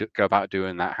how do we go about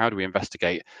doing that? How do we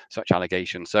investigate such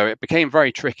allegations? So it became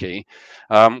very tricky.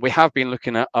 We have been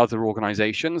looking at other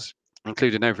organizations,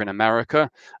 including over in America,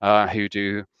 who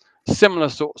do similar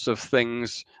sorts of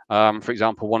things. For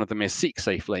example, one of them is Seek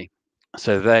Safely.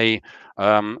 So they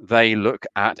look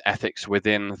at ethics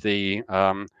within the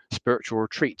spiritual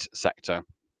retreat sector.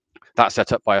 That's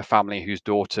set up by a family whose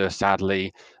daughter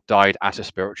sadly died at a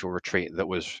spiritual retreat that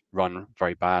was run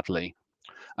very badly.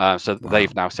 So Wow.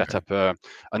 they've now set Okay. up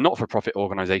a not-for-profit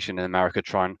organization in America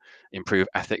to try and improve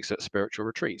ethics at spiritual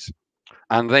retreats.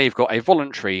 And they've got a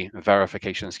voluntary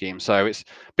verification scheme. So it's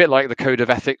a bit like the code of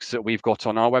ethics that we've got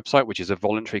on our website, which is a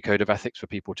voluntary code of ethics for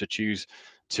people to choose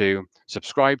to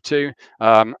subscribe to,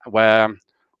 where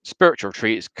spiritual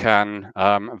retreats can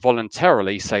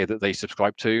voluntarily say that they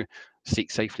subscribe to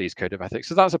Seek Safely's code of ethics.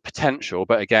 So that's a potential,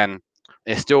 but again,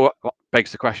 it still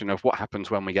begs the question of what happens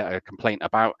when we get a complaint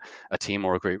about a team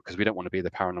or a group, because we don't want to be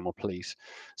the paranormal police.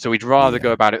 So we'd rather go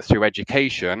Yeah. about it through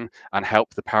education and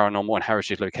help the paranormal and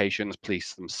heritage locations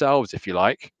police themselves, if you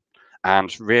like,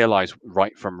 and realize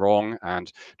right from wrong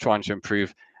and trying to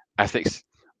improve ethics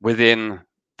within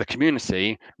the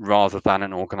community rather than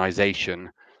an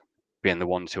organization being the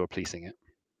ones who are policing it.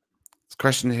 There's a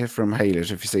question here from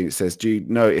Halish. If you see it says, do you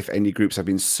know if any groups have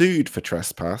been sued for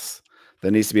trespass?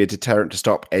 There needs to be a deterrent to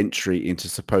stop entry into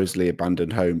supposedly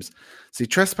abandoned homes. See,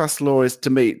 trespass law is,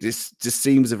 to me, this just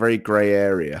seems a very grey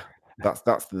area. That's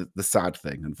the sad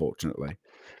thing, unfortunately.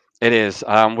 It is.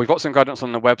 We've got some guidance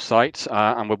on the website,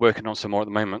 and we're working on some more at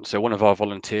the moment. So one of our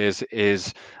volunteers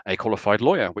is a qualified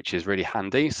lawyer, which is really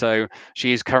handy. So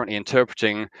she's currently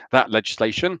interpreting that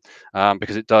legislation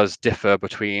because it does differ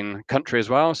between country as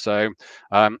well. So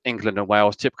England and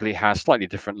Wales typically has slightly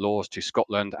different laws to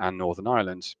Scotland and Northern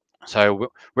Ireland. So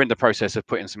we're in the process of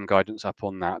putting some guidance up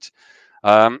on that.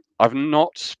 I've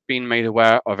not been made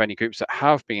aware of any groups that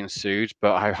have been sued,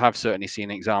 but I have certainly seen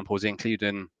examples,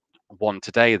 including one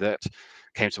today that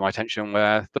came to my attention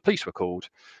where the police were called.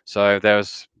 So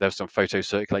there's some photos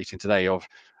circulating today of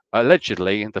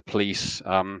allegedly the police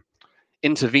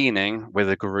intervening with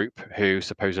a group who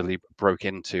supposedly broke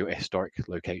into a historic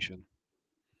location.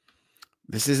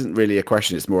 This isn't really a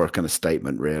question, it's more a kind of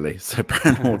statement, really. So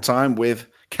paranormal time with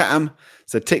Cam.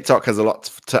 So TikTok has a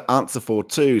lot to answer for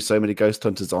too. So many ghost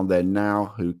hunters on there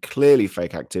now who clearly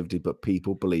fake activity, but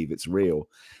people believe it's real.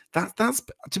 That's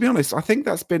to be honest, I think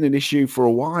that's been an issue for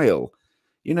a while.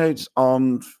 You know, it's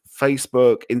on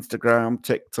Facebook, Instagram,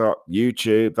 TikTok,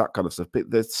 YouTube, that kind of stuff. But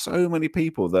there's so many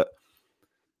people that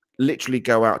literally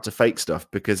go out to fake stuff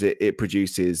because it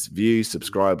produces views,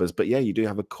 subscribers. But yeah, you do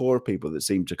have a core of people that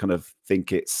seem to kind of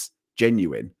think it's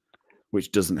genuine,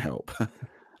 which doesn't help.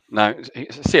 Now, I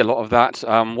see a lot of that.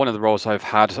 One of the roles I've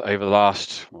had over the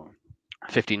last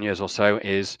 15 years or so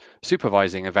is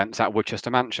supervising events at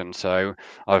Woodchester Mansion. So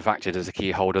I've acted as a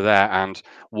key holder there and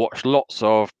watched lots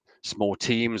of small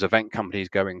teams, event companies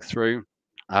going through,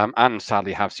 and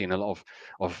sadly have seen a lot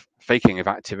of faking of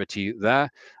activity there.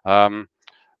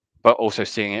 But also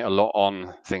seeing it a lot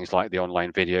on things like the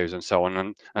online videos and so on.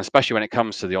 And especially when it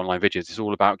comes to the online videos, it's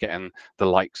all about getting the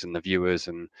likes and the viewers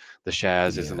and the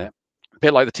shares, isn't Yeah. it? A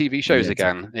bit like the TV shows Yeah,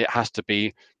 exactly. again. It has to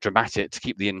be dramatic to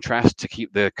keep the interest, to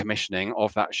keep the commissioning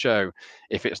of that show.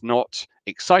 If it's not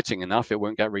exciting enough, it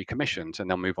won't get recommissioned and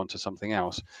they'll move on to something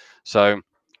else. So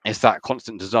it's that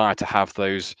constant desire to have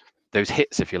those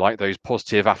hits, if you like, those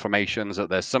positive affirmations that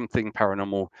there's something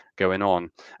paranormal going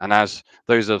on. And as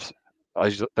those of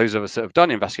those of us that have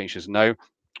done investigations know,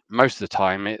 most of the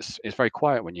time it's very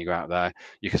quiet when you go out there.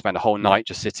 You can spend a whole Yeah, night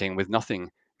just sitting with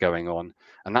nothing going on,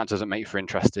 and that doesn't make for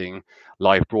interesting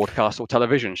live broadcast or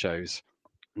television shows.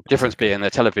 Difference exactly. being the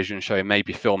television show may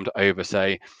be filmed over,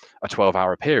 say, a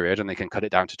 12-hour period, and they can cut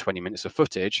it down to 20 minutes of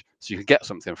footage, so you can get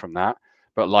something from that.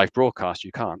 But live broadcast,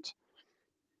 you can't.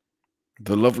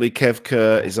 The lovely Kev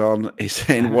Kerr is on. He's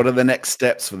saying, what are the next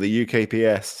steps for the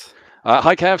UKPS?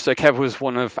 Hi, Kev. So Kev was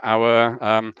one of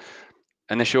our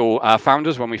initial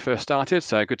founders when we first started.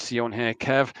 So good to see you on here,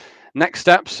 Kev. Next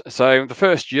steps. So the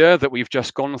first year that we've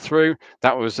just gone through,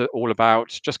 that was all about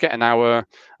just getting our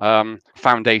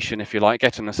foundation, if you like,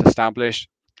 getting us established.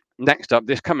 next up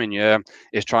this coming year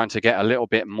is trying to get a little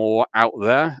bit more out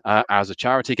there as a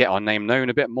charity, get our name known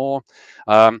a bit more,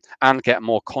 and get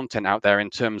more content out there in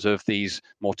terms of these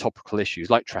more topical issues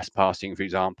like trespassing, for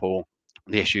example,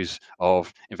 the issues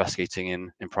of investigating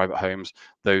in private homes,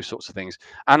 those sorts of things,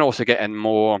 and also getting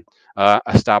more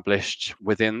established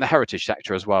within the heritage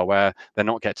sector as well, where they're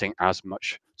not getting as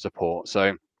much support.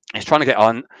 So it's trying to get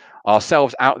on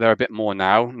ourselves out there a bit more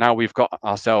now. Now we've got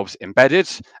ourselves embedded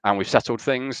and we've settled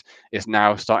things. It's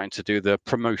now starting to do the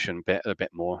promotion bit a bit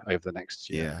more over the next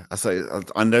year. Yeah,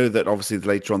 I know that obviously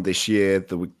later on this year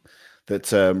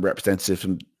that representatives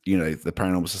from the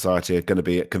Paranormal Society are going to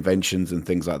be at conventions and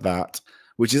things like that,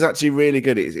 which is actually really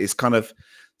good. It's kind of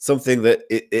something that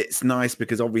it's nice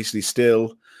because obviously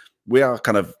still we are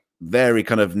kind of very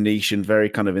kind of niche and very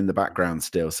kind of in the background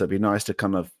still. So it'd be nice to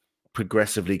kind of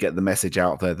progressively get the message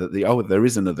out there that there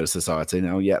is another society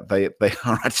now. Yeah, they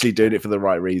are actually doing it for the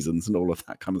right reasons and all of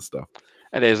that kind of stuff.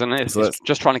 It is, and it's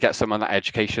just trying to get some of that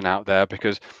education out there,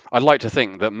 because I'd like to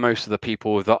think that most of the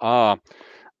people that are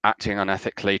acting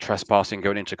unethically, trespassing,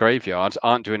 going into graveyards,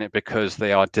 aren't doing it because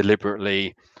they are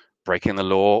deliberately breaking the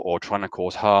law or trying to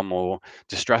cause harm or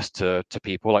distress to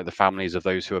people, like the families of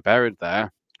those who are buried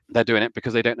there. They're doing it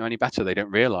because they don't know any better. They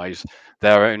don't realize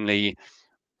their only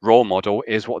role model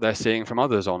is what they're seeing from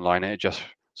others online. And it just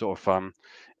sort of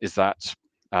is that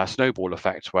snowball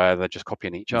effect where they're just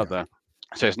copying each other.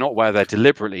 So it's not where they're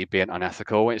deliberately being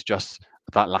unethical, it's just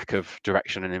that lack of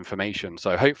direction and information.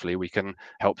 So hopefully we can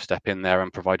help step in there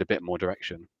and provide a bit more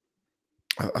direction.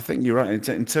 I think you're right.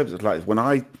 In terms of like when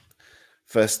I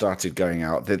first started going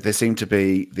out, there seemed to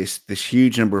be this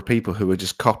huge number of people who were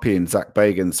just copying Zach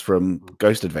Bagans from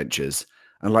Ghost Adventures.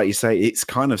 And like you say, it's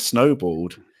kind of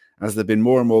snowballed as there've been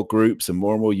more and more groups and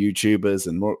more YouTubers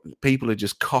and more people are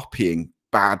just copying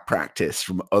bad practice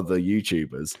from other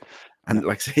YouTubers. And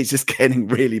like I say, it's just getting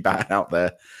really bad out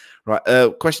there.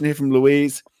 Right. Question here from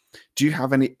Louise. Do you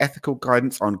have any ethical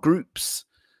guidance on groups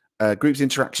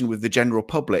interaction with the general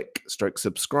public,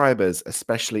 subscribers,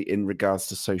 especially in regards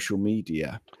to social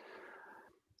media?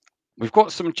 We've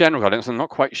got some general guidance. I'm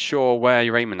not quite sure where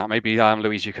you're aiming at. Maybe,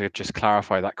 Louise, you could just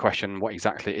clarify that question, what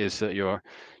exactly it is that you're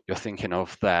thinking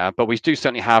of there. But we do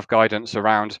certainly have guidance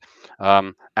around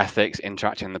ethics,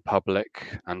 interacting in the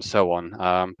public, and so on.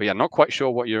 But yeah, not quite sure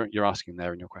what you're asking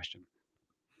there in your question.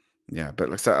 Yeah, but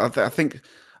like I said, I think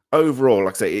overall,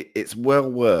 like I say, it's well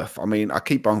worth. I mean, I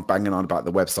keep on banging on about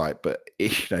the website, but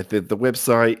the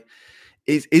website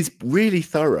is really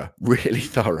thorough, really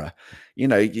thorough.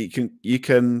 You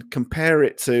can compare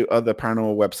it to other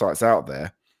paranormal websites out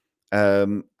there,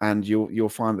 and you'll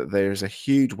find that there is a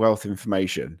huge wealth of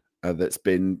information that's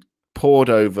been poured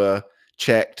over,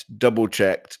 checked, double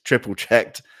checked, triple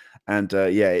checked, and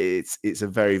yeah, it's a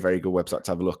very, very good website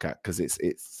to have a look at because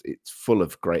it's full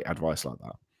of great advice like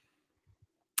that.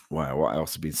 Wow, what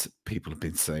else people have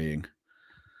been saying?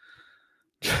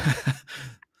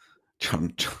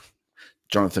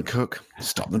 Jonathan Cook,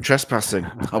 stop them trespassing.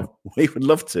 Oh, we would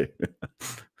love to.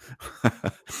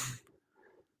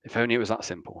 If only it was that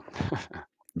simple.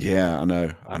 Yeah, I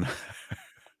know.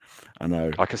 I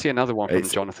know. I can see another one from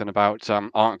Jonathan about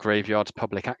aren't graveyards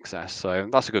public access? So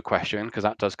that's a good question because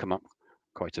that does come up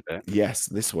quite a bit. Yes,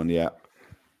 this one, yeah.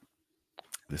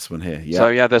 This one here, yeah. So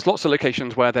yeah, there's lots of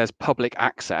locations where there's public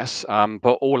access,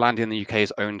 but all land in the UK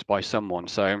is owned by someone.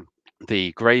 So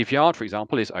the graveyard, for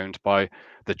example, is owned by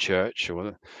the church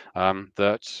or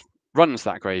that runs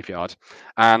that graveyard,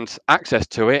 and access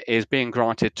to it is being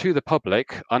granted to the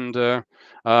public under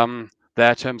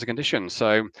their terms and conditions.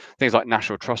 So things like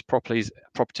National Trust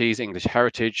properties, English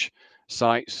heritage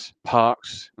sites,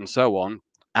 parks, and so on,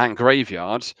 and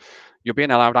graveyards, you're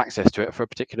being allowed access to it for a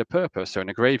particular purpose. So in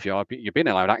a graveyard, you're being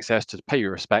allowed access to pay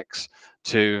your respects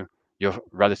to your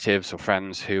relatives or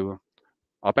friends who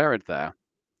are buried there.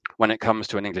 When it comes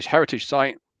to an English heritage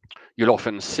site, you'll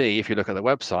often see, if you look at the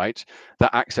website,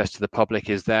 that access to the public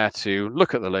is there to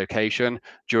look at the location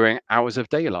during hours of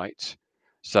daylight.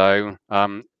 So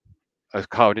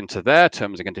according to their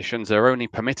terms and conditions, they're only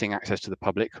permitting access to the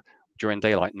public during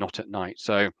daylight, not at night.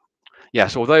 So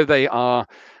yes, although they are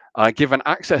given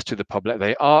access to the public,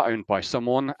 they are owned by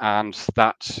someone, and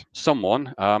that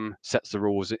someone sets the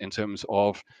rules in terms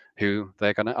of who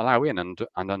they're going to allow in and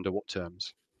under what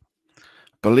terms.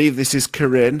 Believe this is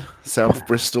Corinne, South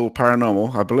Bristol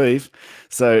Paranormal, I believe.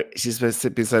 So she's been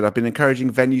said, I've been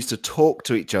encouraging venues to talk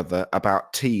to each other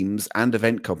about teams and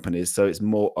event companies so it's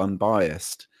more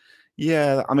unbiased.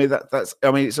 Yeah, I mean that's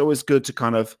it's always good to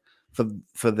kind of for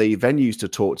the venues to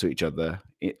talk to each other,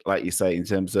 like you say, in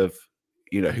terms of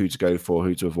who to go for,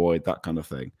 who to avoid, that kind of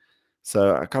thing.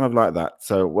 So I kind of like that.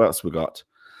 So what else we got?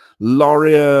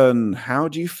 Lorian, how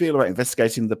do you feel about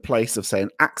investigating the place of, say,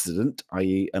 an accident,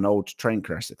 i.e., an old train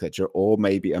crash, etc., or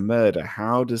maybe a murder?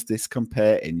 How does this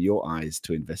compare in your eyes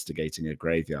to investigating a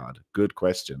graveyard? Good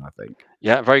question, I think.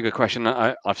 Yeah, very good question.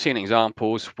 I've seen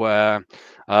examples where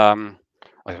um,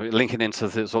 linking into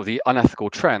the sort of the unethical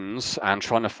trends and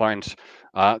trying to find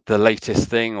the latest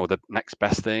thing or the next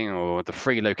best thing or the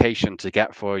free location to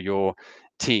get for your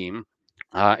team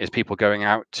is people going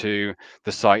out to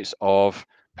the sites of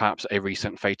perhaps a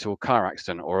recent fatal car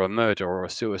accident or a murder or a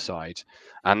suicide.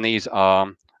 And these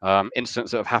are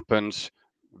incidents that have happened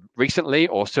recently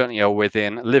or certainly are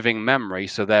within living memory.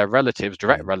 So their relatives,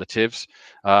 direct relatives,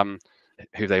 um,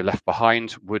 who they left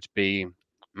behind would be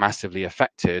massively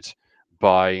affected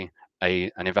by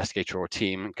an investigator or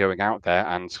team going out there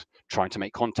and trying to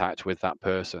make contact with that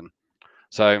person.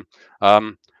 So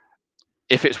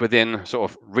if it's within sort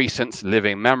of recent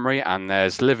living memory and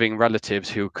there's living relatives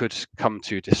who could come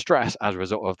to distress as a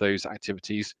result of those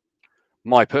activities,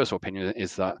 my personal opinion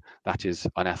is that that is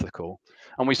unethical.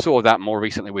 And we saw that more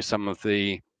recently with some of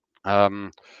the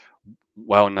um,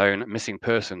 well-known missing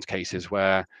persons cases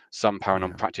where some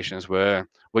paranormal practitioners were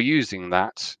using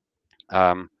that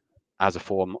as a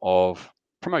form of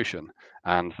promotion,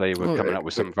 and they were coming up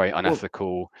with some very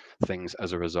unethical things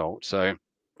as a result. So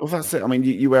well, that's it. I mean,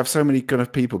 you have so many kind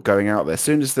of people going out there. As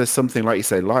soon as there's something like you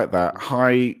say, like that,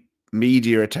 high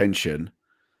media attention,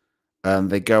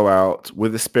 they go out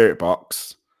with a spirit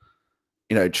box,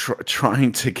 you know,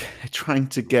 trying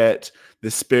to get the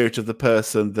spirit of the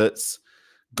person that's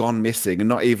gone missing and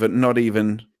not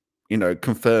even you know,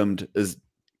 confirmed as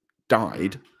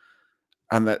died,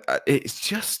 and that it's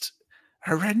just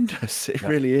horrendous. It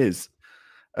really is.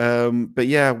 But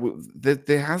yeah,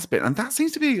 there has been, and that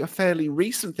seems to be a fairly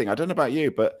recent thing. I don't know about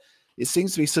you, but it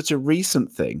seems to be such a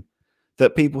recent thing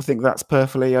that people think that's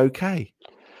perfectly okay.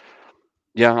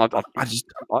 Yeah,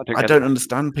 I don't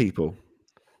understand people.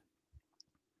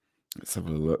 Let's have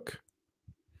a look.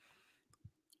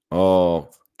 Oh,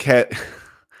 Kev.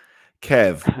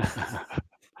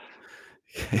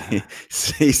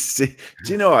 See,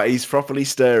 do you know what? He's properly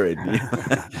stirring.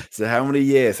 So how many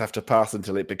years have to pass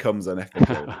until it becomes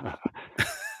unethical?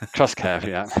 Trust Kev,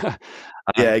 yeah.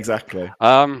 Yeah, exactly.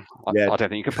 I don't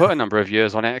think you can put a number of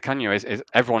years on it, can you?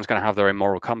 Everyone's going to have their own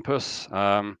moral compass.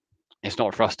 It's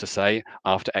not for us to say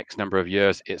after X number of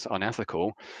years it's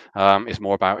unethical. It's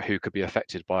more about who could be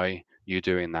affected by you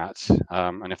doing that.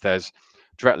 And if there's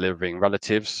direct living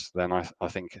relatives, then I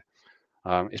think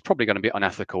it's probably going to be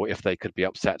unethical if they could be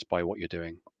upset by what you're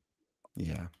doing.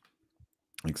 Yeah,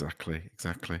 exactly.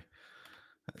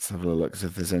 Let's have a look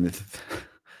if there's anything.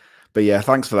 But yeah,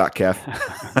 thanks for that, Kev.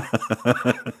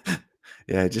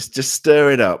 Yeah, just stir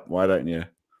it up. Why don't you?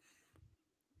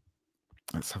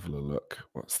 Let's have a look.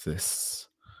 What's this?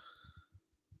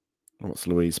 What's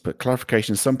Louise? But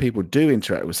clarification: some people do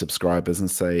interact with subscribers and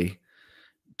say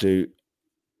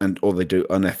or they do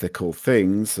unethical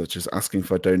things, such as asking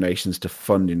for donations to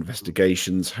fund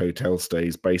investigations, hotel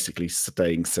stays, basically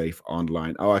staying safe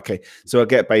online. Oh, okay. So I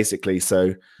get basically,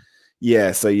 so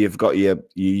yeah, so you've got your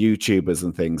YouTubers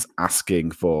and things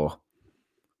asking for,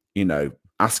 you know,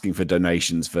 asking for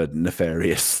donations for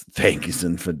nefarious things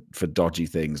and for dodgy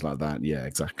things like that. Yeah,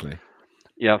 exactly.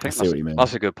 Yeah, I think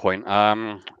that's a good point.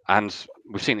 And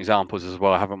we've seen examples as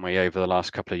well, haven't we, over the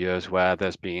last couple of years where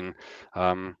there's been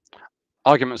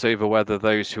arguments over whether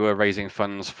those who are raising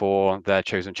funds for their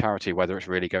chosen charity, whether it's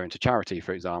really going to charity,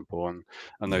 for example,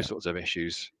 and those sorts of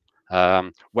issues.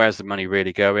 Where's the money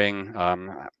really going?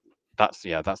 That's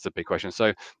the big question.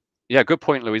 So yeah, good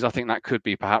point, Louise. I think that could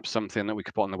be perhaps something that we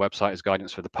could put on the website as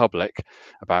guidance for the public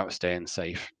about staying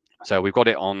safe. So we've got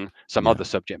it on some other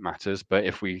subject matters, but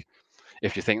if you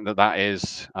think that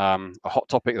is a hot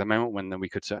topic at the moment, then we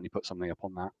could certainly put something up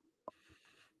on that.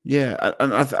 Yeah,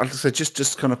 and I said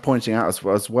just kind of pointing out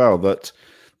as well that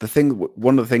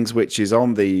one of the things which is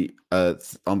on the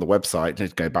website, to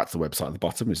go back to the website at the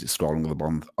bottom, is it scrolling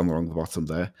along the bottom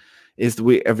there, is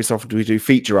that every so often we do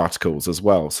feature articles as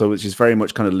well. So which is very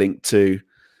much kind of linked to,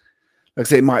 like I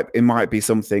say, it might be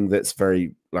something that's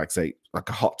very, like say, like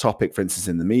a hot topic, for instance,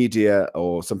 in the media,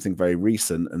 or something very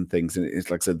recent and things. And it's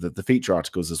like I said, the feature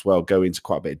articles as well go into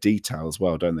quite a bit of detail as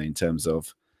well, don't they, in terms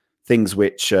of things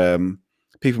which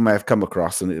people may have come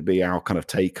across, and it'd be our kind of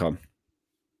take on,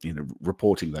 you know,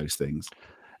 reporting those things.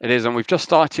 It is, and we've just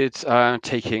started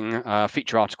taking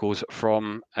feature articles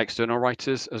from external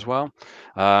writers as well.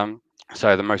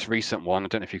 So the most recent one, I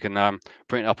don't know if you can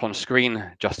bring it up on screen,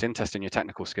 Justin, testing your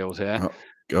technical skills here.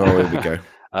 Oh, here we go.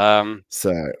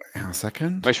 So, a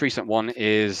second. Most recent one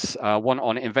is one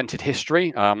on invented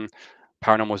history.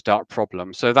 Paranormal's Dark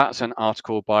Problem. So that's an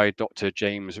article by Dr.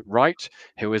 James Wright,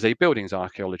 who is a buildings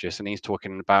archaeologist, and he's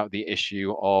talking about the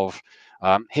issue of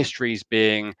histories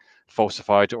being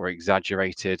falsified or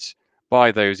exaggerated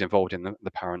by those involved in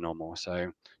the paranormal.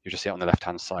 So you just see it on the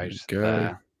left-hand side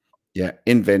there. Yeah,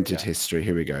 invented history.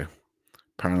 Here we go.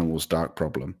 Paranormal's Dark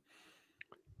Problem.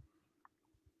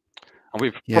 And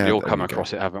we've probably all come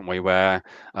across it, haven't we, where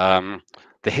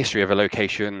the history of a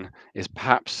location is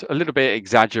perhaps a little bit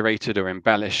exaggerated or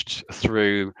embellished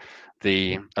through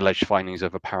the alleged findings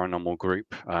of a paranormal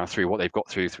group, through what they've got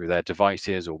through their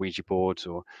devices or Ouija boards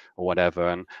or whatever.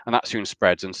 And that soon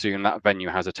spreads, and soon that venue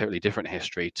has a totally different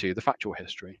history to the factual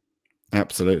history.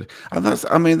 Absolutely. And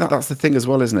that's the thing as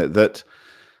well, isn't it? That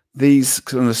these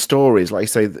kind of stories, like you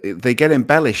say, they get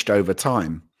embellished over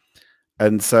time.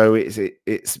 And so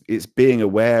it's being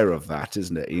aware of that,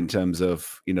 isn't it? In terms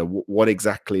of, you know, what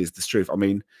exactly is the truth? I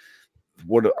mean,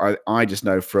 what I just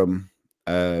know from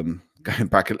going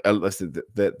back,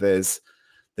 that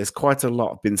there's quite a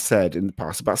lot been said in the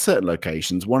past about certain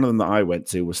locations. One of them that I went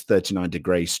to was 39 de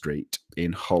Grey Street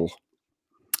in Hull,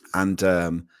 and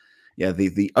yeah,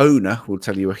 the owner will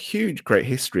tell you a great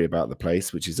history about the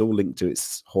place, which is all linked to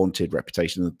its haunted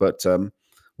reputation. But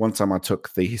one time I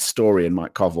took the historian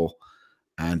Mike Covell,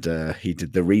 and he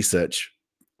did the research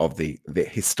of the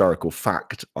historical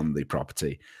fact on the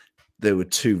property. There were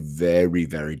two very,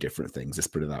 very different things. Let's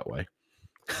put it that way.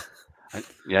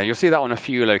 Yeah, you'll see that on a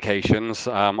few locations.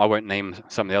 I won't name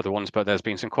some of the other ones, but there's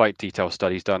been some quite detailed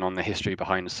studies done on the history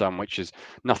behind some, which is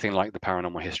nothing like the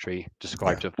paranormal history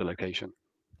described of the location.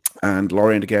 And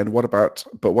Lauren, again, what about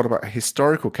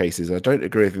historical cases? I don't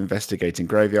agree with investigating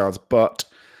graveyards, but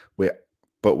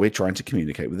we're trying to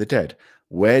communicate with the dead.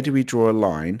 Where do we draw a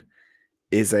line?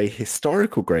 Is a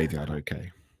historical graveyard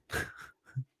okay?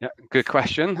 Yeah, good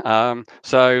question.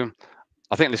 So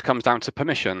I think this comes down to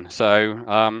permission.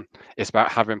 So it's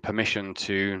about having permission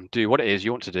to do what it is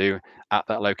you want to do at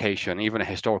that location. Even a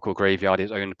historical graveyard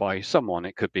is owned by someone.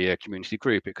 It could be a community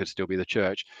group. It could still be the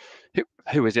church.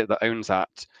 Who is it that owns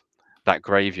that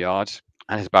graveyard?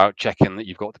 And it's about checking that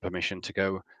you've got the permission to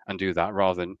go and do that,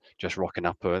 rather than just rocking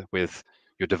up with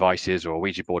your devices or a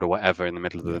Ouija board or whatever in the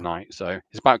middle of the night. So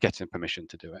it's about getting permission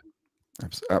to do it.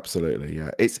 Absolutely,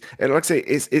 yeah. It's like I say,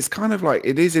 it's kind of like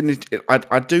it is in it.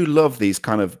 I do love these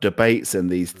kind of debates and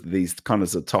these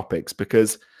kinds of topics,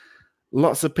 because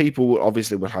lots of people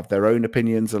obviously will have their own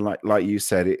opinions, and like you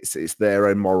said, it's their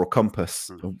own moral compass.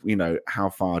 You know,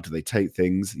 how far do they take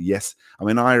things? Yes, I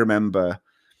mean, I remember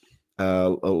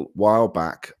a while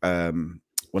back when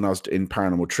I was in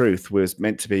Paranormal Truth, was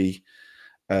meant to be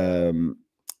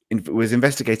was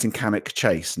investigating Cannock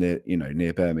Chase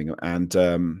near Birmingham,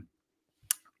 and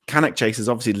Cannock Chase is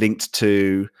obviously linked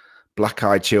to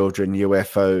black-eyed children,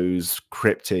 UFOs,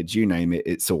 cryptids, you name it,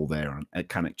 it's all there at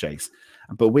Cannock Chase.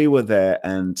 But we were there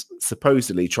and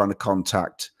supposedly trying to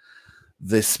contact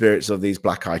the spirits of these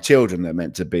black-eyed children that are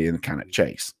meant to be in Cannock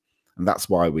Chase. And that's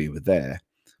why we were there.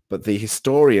 But the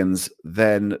historians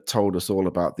then told us all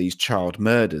about these child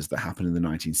murders that happened in the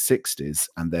 1960s,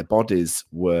 and their bodies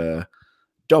were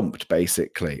dumped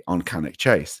basically on Cannock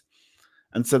Chase.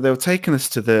 And so they were taking us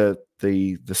to the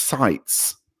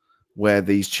sites where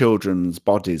these children's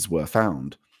bodies were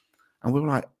found, and we were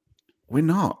like, we're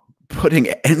not putting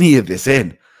any of this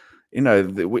in. You know,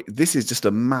 this is just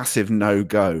a massive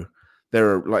no-go. There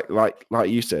are like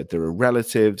you said, there are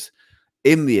relatives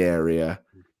in the area,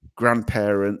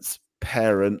 grandparents,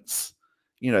 parents.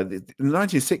 You know, the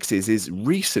 1960s is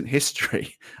recent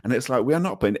history, and it's like we are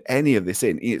not putting any of this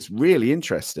in. It's really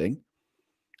interesting.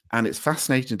 And it's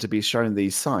fascinating to be shown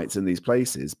these sites and these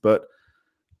places, but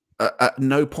at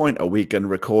no point are we going to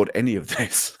record any of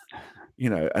this, you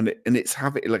know. And it's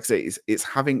having, like I say, it's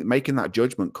making that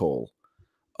judgment call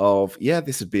of, yeah,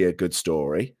 this would be a good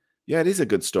story. Yeah, it is a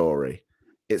good story.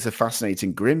 It's a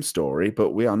fascinating, grim story,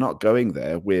 but we are not going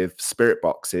there with spirit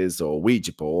boxes or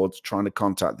Ouija boards trying to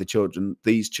contact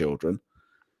these children.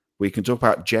 We can talk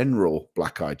about general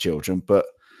black-eyed children, but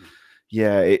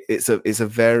yeah, it's a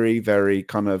very, very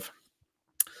kind of,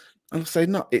 I'll say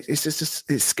not. It's just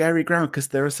it's scary ground, because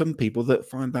there are some people that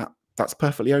find that that's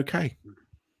perfectly okay.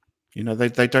 You know,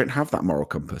 they don't have that moral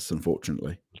compass,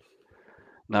 unfortunately.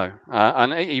 No,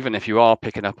 and even if you are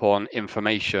picking up on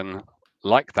information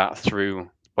like that through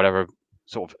whatever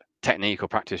sort of technique or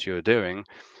practice you're doing,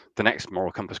 the next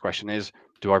moral compass question is,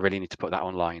 do I really need to put that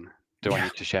online? Do I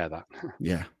need to share that?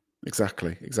 Yeah,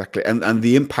 exactly. And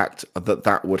the impact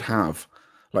that would have,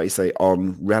 like you say,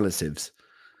 on relatives.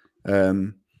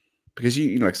 Because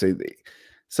you know, like I say,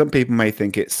 some people may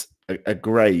think it's a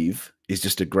grave is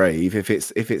just a grave. If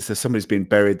it's somebody's been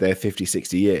buried there 50,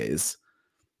 60 years,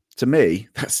 to me,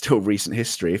 that's still recent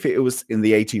history. If it was in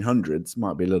the 1800s, it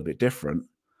might be a little bit different.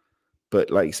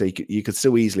 But like you say, you could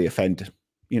still easily offend,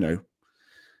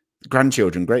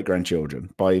 grandchildren, great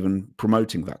grandchildren by even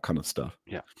promoting that kind of stuff.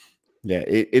 Yeah,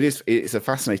 it's a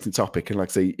fascinating topic, and like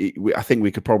I say, I think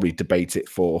we could probably debate it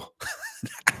for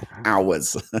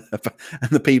hours. And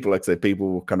the people, like I said, people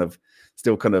will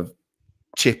still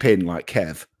chip in like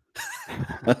Kev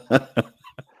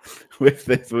with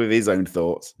his own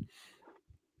thoughts.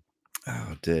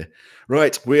 Oh dear.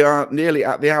 Right, we are nearly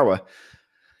at the hour.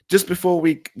 Just before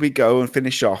we go and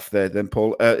finish off there, then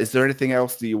Paul, is there anything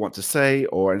else that you want to say,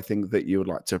 or anything that you would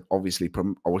like to obviously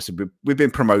we've been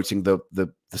promoting the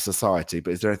society,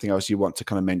 but is there anything else you want to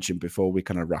kind of mention before we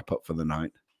kind of wrap up for the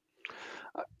night?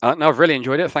 No, I've really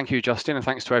enjoyed it. Thank you, Justin, and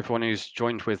thanks to everyone who's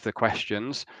joined with the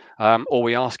questions. All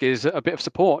we ask is a bit of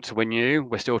support. We're new,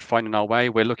 we're still finding our way.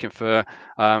 We're looking for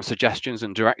suggestions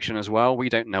and direction as well. We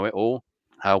don't know it all.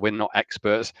 We're not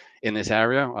experts in this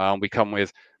area. We come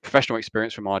with professional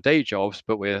experience from our day jobs,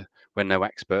 but we're no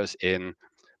experts in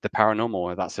the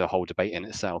paranormal. That's a whole debate in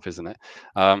itself, isn't it?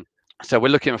 So we're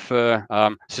looking for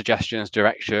suggestions,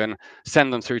 direction.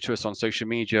 Send them through to us on social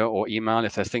media or email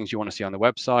if there's things you want to see on the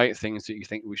website, things that you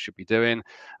think we should be doing.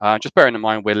 Just bearing in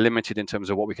mind, we're limited in terms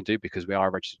of what we can do because we are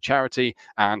a registered charity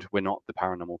and we're not the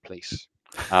paranormal police.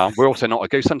 We're also not a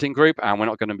ghost hunting group, and we're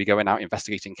not going to be going out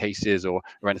investigating cases or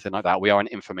anything like that. We are an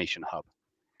information hub.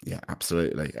 Yeah,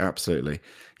 absolutely. Absolutely.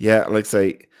 Yeah, like I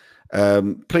say,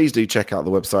 please do check out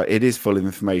the website. It is full of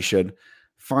information.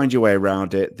 Find your way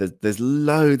around it. There's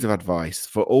loads of advice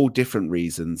for all different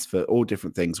reasons, for all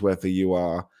different things, whether you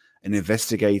are an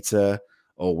investigator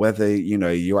or whether,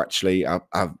 you actually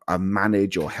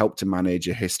manage or help to manage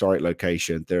a historic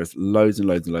location. There's loads and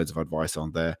loads and loads of advice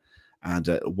on there, and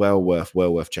well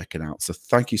worth checking out. So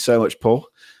thank you so much, Paul.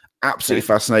 Absolutely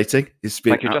fascinating. It's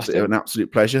been an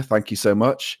absolute pleasure. Thank you so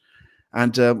much.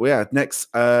 And next,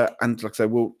 and like I say,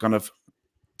 we'll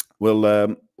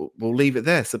leave it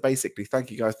there. So basically, thank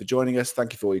you guys for joining us.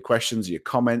 Thank you for all your questions, your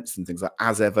comments, and things like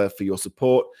as ever for your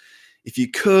support. If you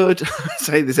could, I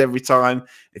say this every time,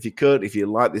 if you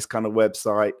like this kind of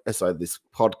website, this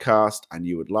podcast, and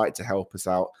you would like to help us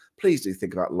out, please do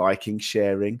think about liking,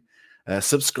 sharing,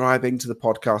 subscribing to the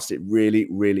podcast. It really,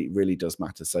 really, really does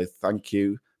matter. So thank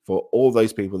you for all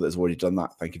those people that has already done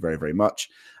that. Thank you very, very much.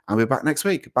 And we're back next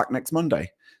week, back next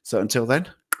Monday. So until then,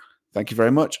 thank you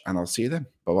very much, and I'll see you then.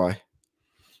 Bye-bye.